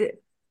Navidad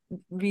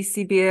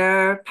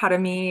recibir para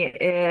mí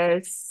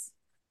es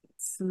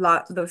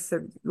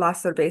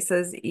las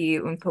cervezas y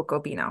un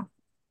poco vino.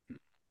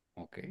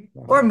 Ok.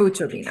 O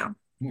mucho vino.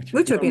 Mucho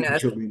Mucho bien. vino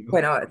es Mucho vino.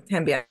 bueno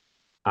también.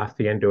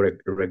 Haciendo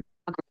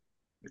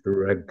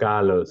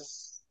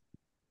regalos.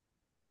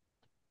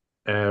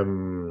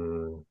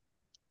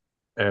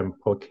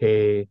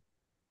 Porque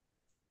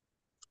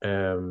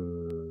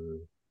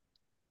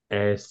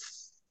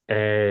es,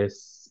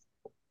 es,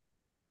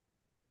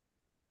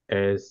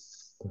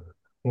 es,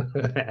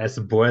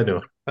 es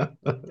bueno.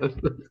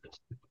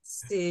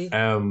 Sí.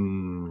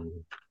 Em,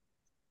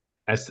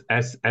 es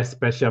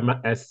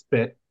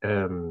especialmente,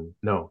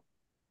 no,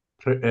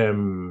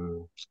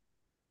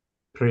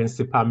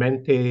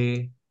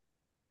 principalmente,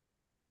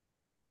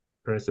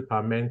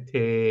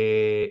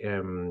 principalmente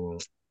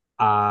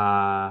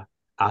a,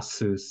 a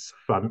sus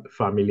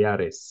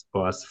familiares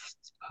o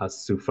a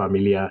su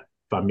familia.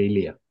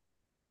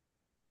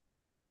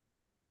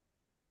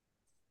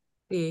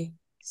 Sí,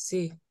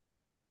 sí.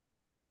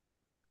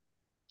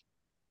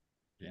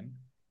 Bien.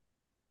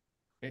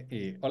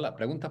 Hola,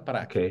 pregunta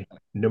para Ok. aquí.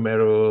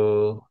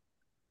 Número,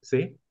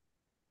 sí,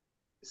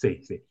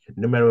 sí, sí.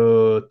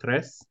 Número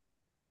 3.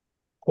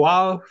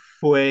 ¿Cuál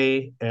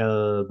fue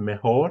el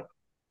mejor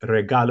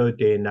regalo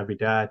de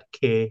Navidad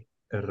que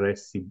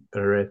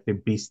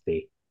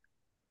recibiste?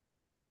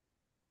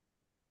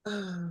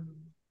 Ah,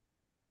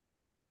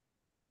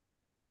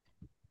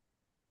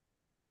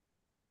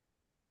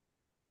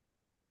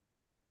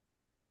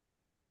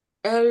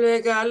 el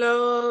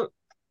regalo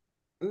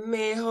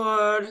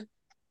mejor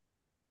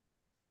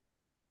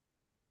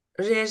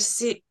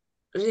reci-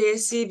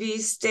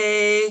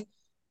 recibiste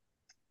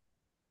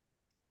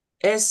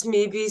es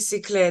mi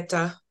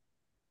bicicleta.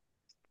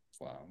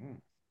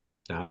 Wow.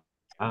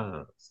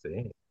 Ah,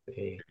 sí, sí.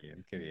 Qué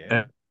bien, qué Eh,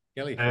 bien.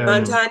 Kelly,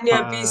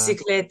 Montaña pa-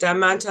 bicicleta,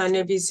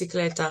 montaña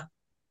bicicleta.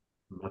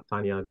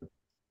 montaña,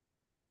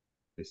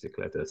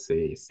 bicicleta,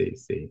 sí, sí,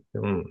 sí.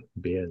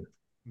 Bien.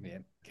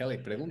 bien. Kelly,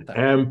 pregunta.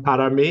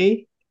 Para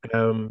mí,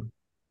 um,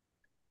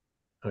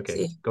 ok,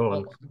 Sí. go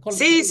Oh, on.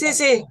 Sí, sí, sí,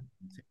 sí.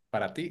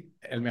 Para ti,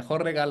 el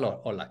mejor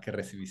regalo o la que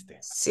recibiste.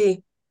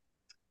 sí.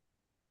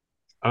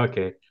 Ok,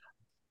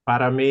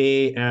 para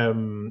mí,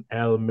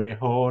 el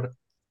mejor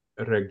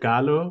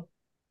regalo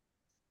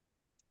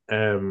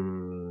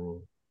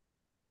em,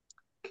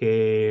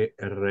 que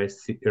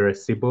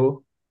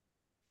recibo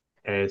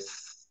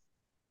es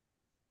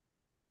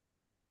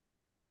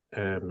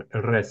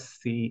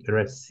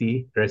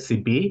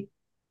recibí.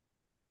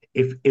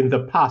 If in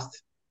the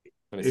past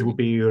it would Recibí.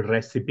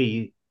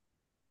 be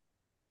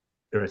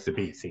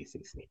recibí, sí,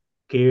 sí, sí.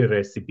 Que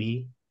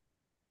recibí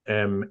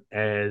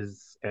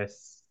es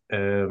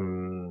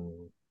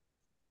um,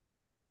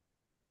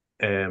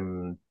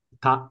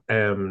 ta,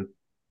 um,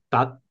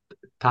 ta,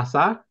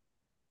 taza,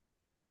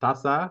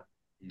 taza,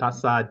 Ujú.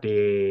 taza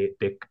de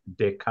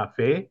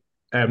café.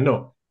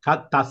 No,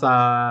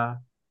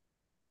 taza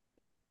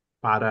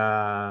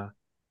para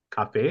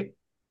café.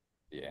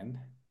 Bien.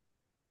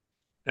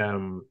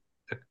 Um,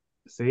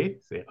 sí,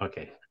 sí, ok.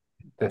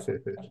 Taza.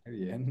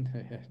 Bien,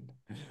 bien.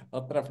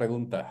 Otra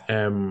pregunta.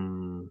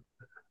 Um,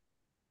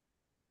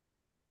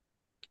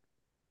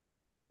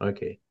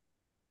 ok.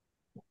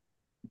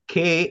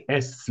 ¿Qué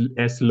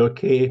es lo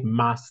que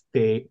más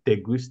te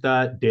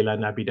gusta de la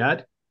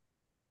Navidad?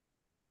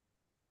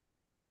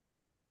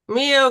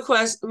 Mío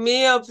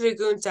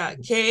pregunta,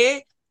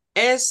 ¿qué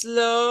es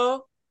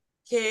lo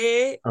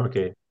que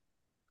Ok.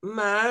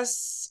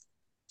 más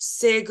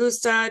se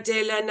gusta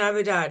de la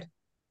Navidad?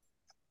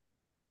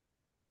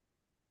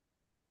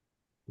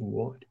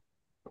 What?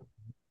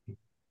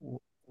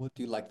 What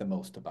do you like the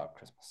most about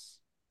Christmas?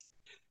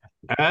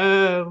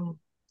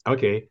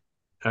 Ok.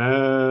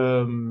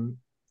 Um,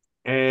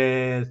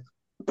 es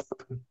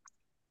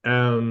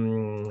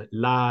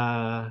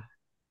la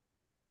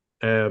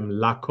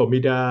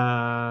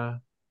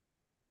comida,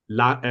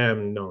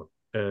 no,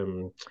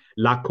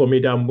 la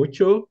comida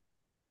mucho.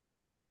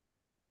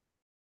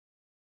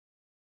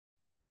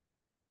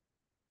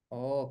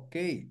 Ok,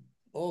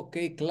 ok,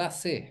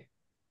 clase.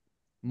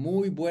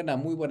 Muy buena,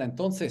 muy buena.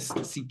 Entonces,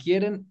 si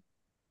quieren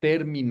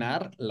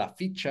terminar la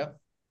ficha,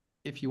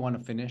 if you want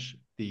to finish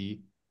the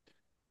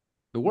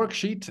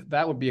worksheet,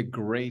 that would be a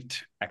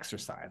great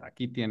exercise.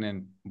 Aquí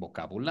tienen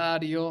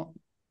vocabulario,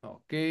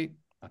 ok.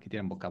 Aquí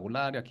tienen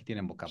vocabulario, aquí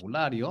tienen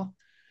vocabulario,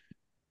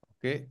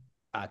 ok.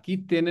 Aquí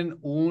tienen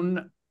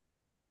un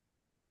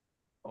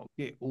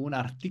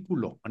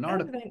artículo,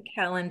 Advent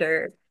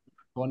calendar.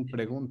 con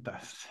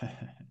preguntas.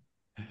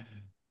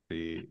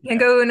 Sí,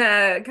 Tengo un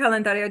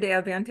calendario de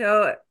Adviento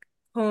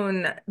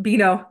con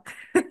vino.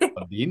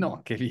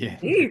 vino, qué bien.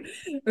 Sí,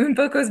 un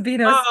pocos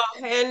vinos.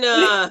 Oh,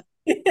 Hannah.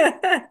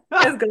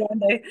 Es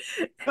grande.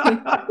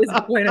 Es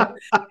bueno.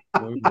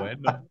 Muy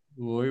bueno,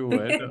 muy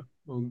bueno.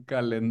 Un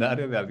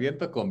calendario de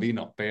Adviento con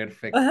vino,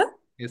 perfecto. Ajá.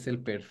 Es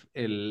el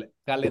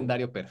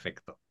calendario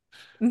perfecto.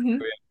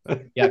 Ujú.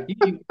 Y aquí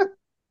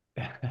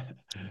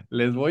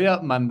les voy a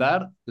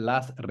mandar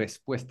las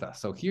respuestas.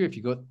 So here, if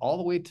you go all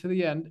the way to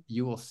the end,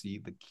 you will see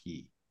the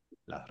key,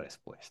 las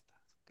respuestas.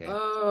 Okay.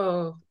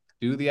 Oh,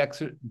 Do the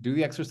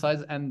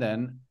exercise and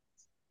then,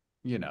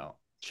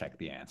 check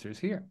the answers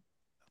here.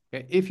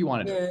 Okay. If you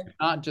want to do it. yeah. If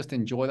not, just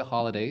enjoy the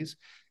holidays.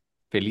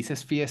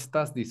 Felices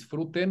fiestas,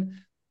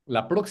 disfruten.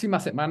 La próxima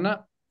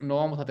semana no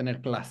vamos a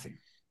tener clase.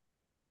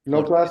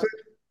 No Porque clase?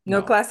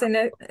 No no, clase en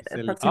es la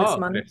el próxima Oh,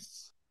 semana.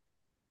 23.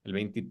 El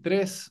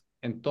 23,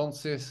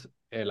 entonces,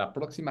 la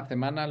próxima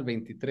semana, el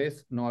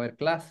 23, no va a haber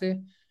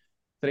clase.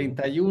 sí,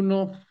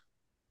 31,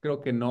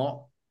 creo que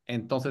no.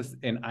 Entonces,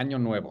 en año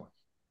nuevo.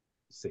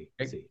 sí,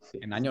 ¿Ok? sí, sí,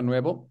 En año sí.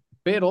 nuevo,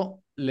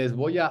 pero les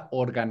voy a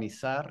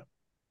organizar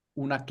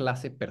una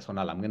clase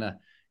personal. I'm gonna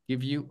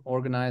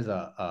organize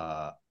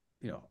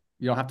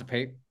you don't have to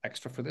pay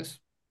extra for this.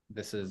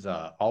 This is,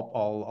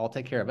 I'll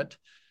take care of it.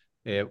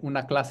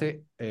 Una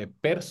clase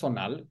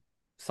personal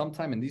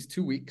sometime in these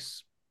 2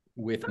 weeks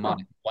with Oh,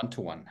 Monica, one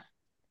to one.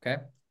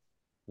 Okay.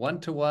 One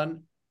to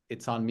one,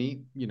 it's on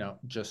me,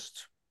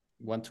 just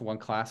one to one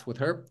class with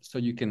her. So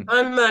you can,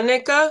 I'm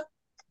Monica.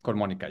 con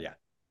Monica, yeah.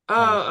 Oh,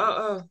 Con,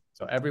 oh, oh.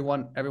 so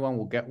everyone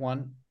will get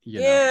one,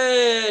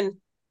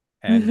 Bien.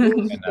 and, Yes,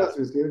 and yes,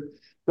 is good.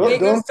 yeah. Me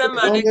gusta ¿Dónde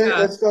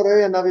Monica.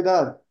 estaré en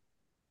Navidad?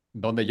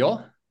 ¿Dónde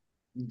yo?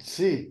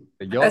 Sí.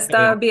 Yo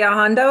 ¿Está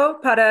viajando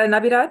para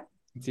Navidad?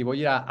 sí voy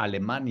a ir a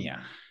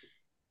Alemania.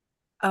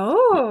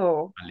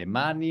 Oh,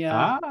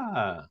 Alemania,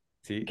 Ah,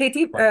 sí,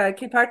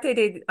 ¿qué parte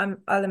de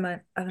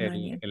el,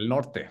 Alemania? el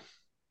norte,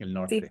 el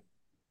Sí. norte,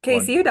 ¿Qué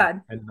con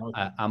ciudad? el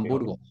norte.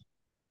 Hamburgo,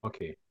 Ok.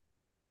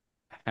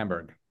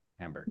 Hamburg.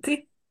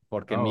 Sí.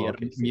 Porque Oh,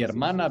 ok, mi sí,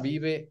 sí, hermana sí, sí.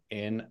 vive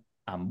en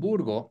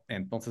Hamburgo,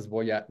 entonces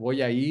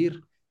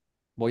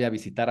voy a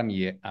visitar a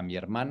mi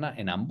hermana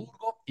en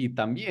Hamburgo y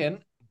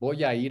también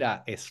voy a ir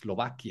a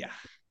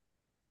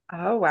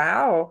Oh,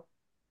 wow.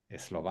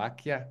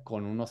 Eslovaquia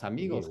con unos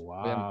Sí, amigos.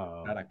 Voy a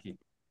mostrar wow. aquí.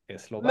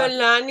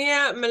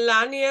 Eslovaquia,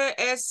 Melania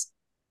es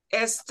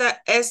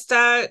esta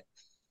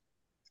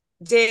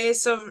de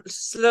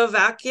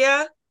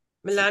Eslovaquia.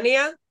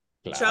 Melania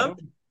claro, Trump.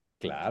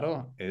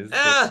 claro,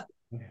 Ah,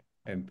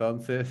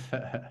 entonces,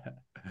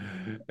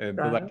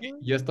 entonces aquí,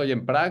 Claro. yo estoy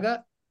en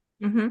Praga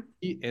Ujú.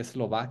 y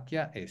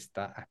Eslovaquia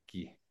está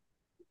aquí,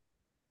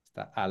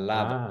 está al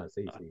lado, Ah,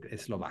 sí, sí.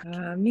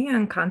 Eslovaquia. Me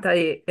encanta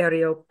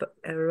Europa.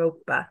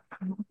 Europa.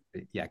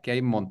 Y aquí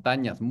hay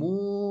montañas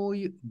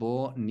muy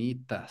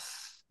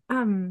bonitas.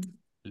 Um,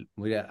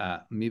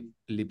 Mira,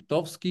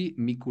 Liptovsky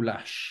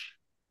Mikuláš.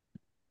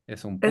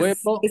 Es un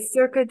es, pueblo, es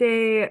cerca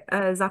de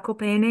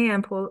Zakopane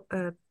en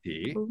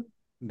sí, Pol-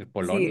 de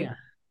sí. Polonia.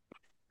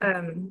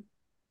 Um,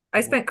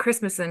 I Oh, spent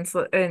Christmas in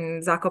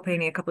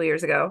Zakopane a couple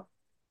years ago.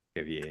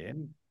 qué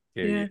bien,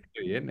 qué bien, Yeah.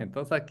 qué bien.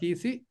 Entonces aquí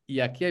sí, y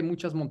aquí hay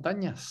muchas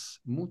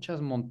montañas,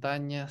 muchas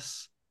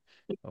montañas.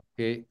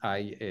 Ok,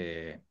 hay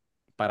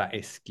para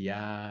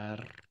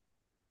esquiar,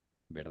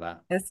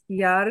 ¿verdad?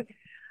 Esquiar.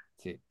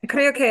 Sí,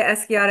 Creo que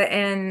esquiar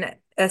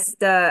en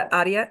esta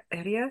área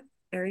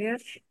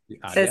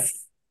área.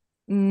 es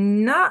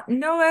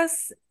no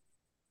es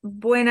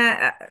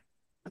buena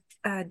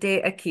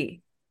de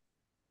aquí.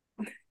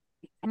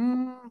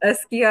 Mm,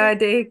 Esquiar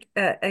de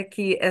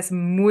aquí es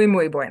muy,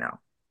 muy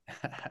bueno.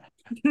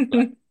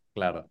 claro,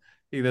 claro.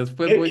 Y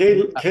después ¿Qué, voy a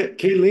ir qué, a qué,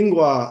 qué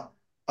lengua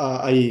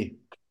ahí?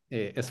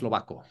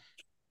 eslovaco.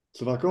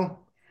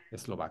 ¿Eslovaco?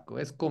 Eslovaco.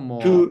 Es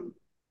como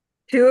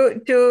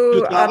 ¿Tú, tú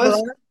 ¿Tú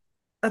sabes?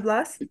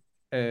 hablas?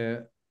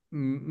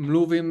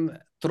 mluvím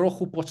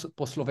trochu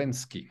po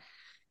slovensky.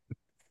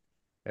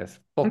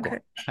 Es poco.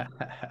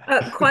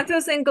 Okay.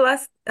 ¿Cuántos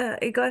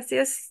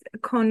iglesias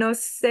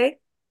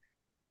conoce?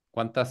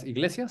 ¿Cuántas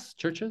iglesias?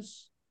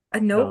 Churches?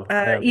 No,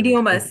 No,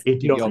 idiomas.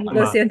 Lo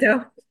Idiomas. idioma,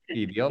 siento.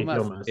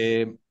 Idiomas. idiomas.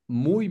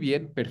 Muy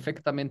bien,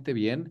 perfectamente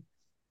bien.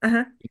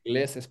 Ajá.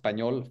 Inglés,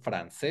 español,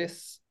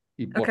 francés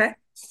y Okay.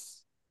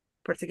 portugués.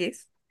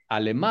 Portugués.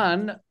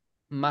 Alemán,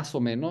 más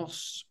o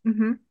menos.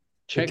 Ujú.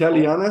 Checo,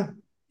 ¿Italiana?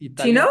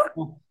 Chino?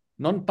 italiano.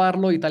 Non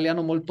parlo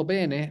italiano molto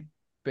bene,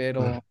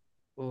 pero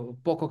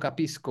poco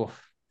capisco.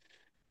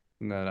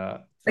 No,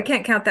 no, I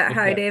can't count that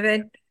high,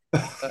 David.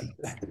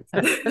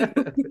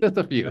 just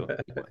a few.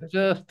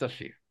 Just a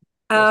few.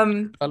 Just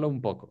Um, solo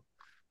un poco.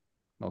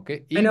 ¿Ok?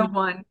 I know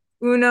one.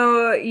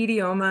 Uno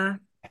idioma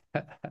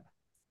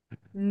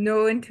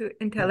no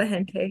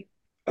inteligente.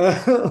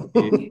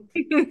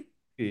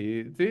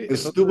 Y, sí,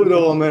 entonces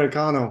Estúpido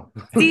americano.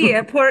 Sí,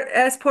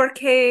 es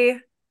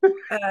porque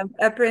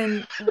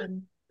aprendo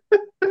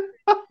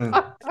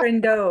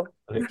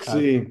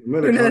Sí,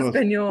 un americanos.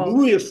 español,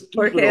 Muy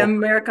porque estúpido.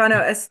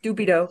 americano es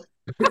estúpido.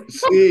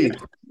 Sí,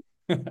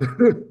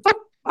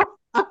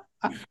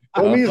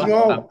 lo no,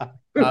 mismo.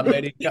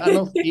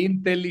 americanos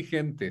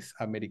inteligentes,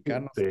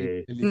 americanos Sí,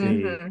 inteligentes.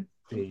 sí, Ujú.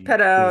 sí,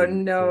 Pero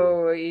sí, sí.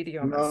 no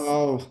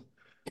idiomas. No,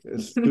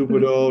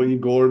 estúpido y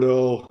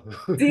gordo.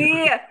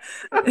 Sí.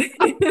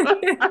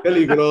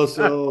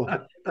 Peligroso.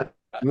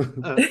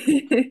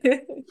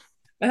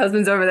 My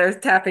husband's over there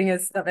tapping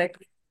his stomach.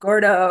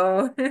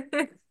 Gordo.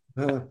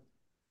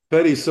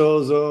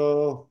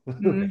 perezoso.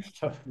 Mm.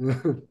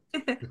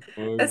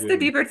 Muy Este bien.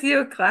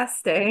 divertido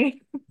clase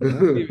day.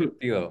 Muy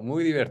divertido,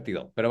 muy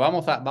divertido. Pero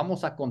vamos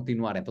a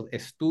continuar. Entonces,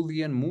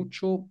 estudien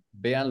mucho,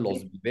 vean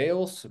los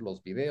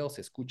videos,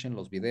 escuchen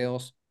los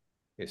videos,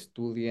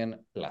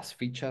 estudien las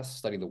fichas,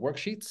 study the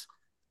worksheets,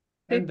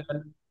 and Sí.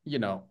 then, you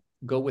know,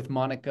 go with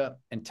Monica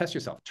and test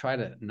yourself. Try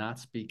to not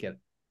speak at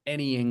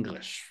any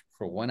English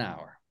for 1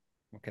 hour.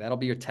 Okay, that'll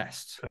be your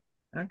test.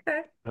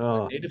 Okay. A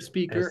Oh, native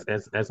speaker,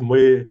 es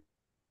muy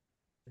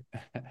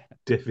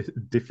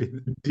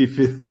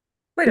difícil.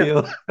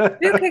 Bueno,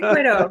 creo que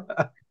puedo.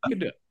 you could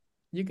do it.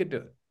 You could do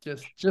it.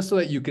 Just so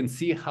that you can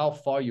see how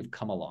far you've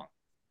come along.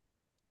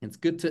 It's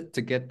good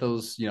to get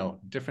those, you know,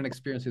 different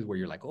experiences where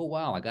you're like, oh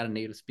wow, I got a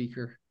native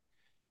speaker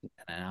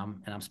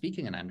and I'm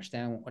speaking and I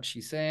understand what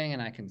she's saying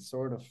and I can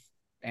sort of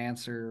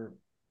answer,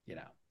 you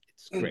know,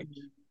 it's great.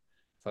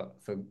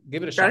 So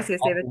give it a shot. Gracias,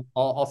 David.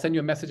 I'll send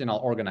you a message and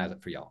I'll organize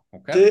it for y'all.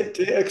 Okay.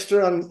 Te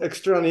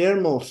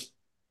extrañamos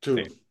tú.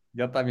 Sí,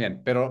 yo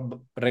también.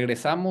 Pero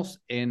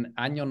regresamos en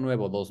año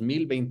nuevo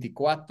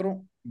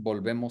 2024.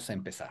 Volvemos a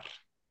empezar.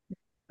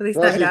 Feliz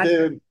Gracias, Navidad.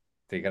 David.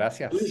 Sí,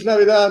 gracias. Feliz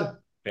Navidad.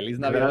 Feliz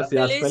Navidad.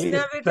 Gracias. Feliz Feliz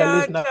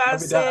Navidad, Navidad.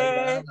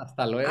 clase.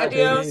 Hasta luego.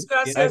 Adiós, Feliz,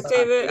 gracias,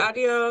 David. Nos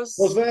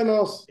Adiós.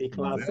 vemos. y Nos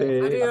vemos.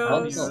 clase. Hasta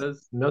pronto. Adiós.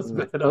 Adiós. Nos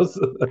vemos.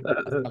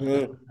 Hasta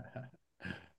luego.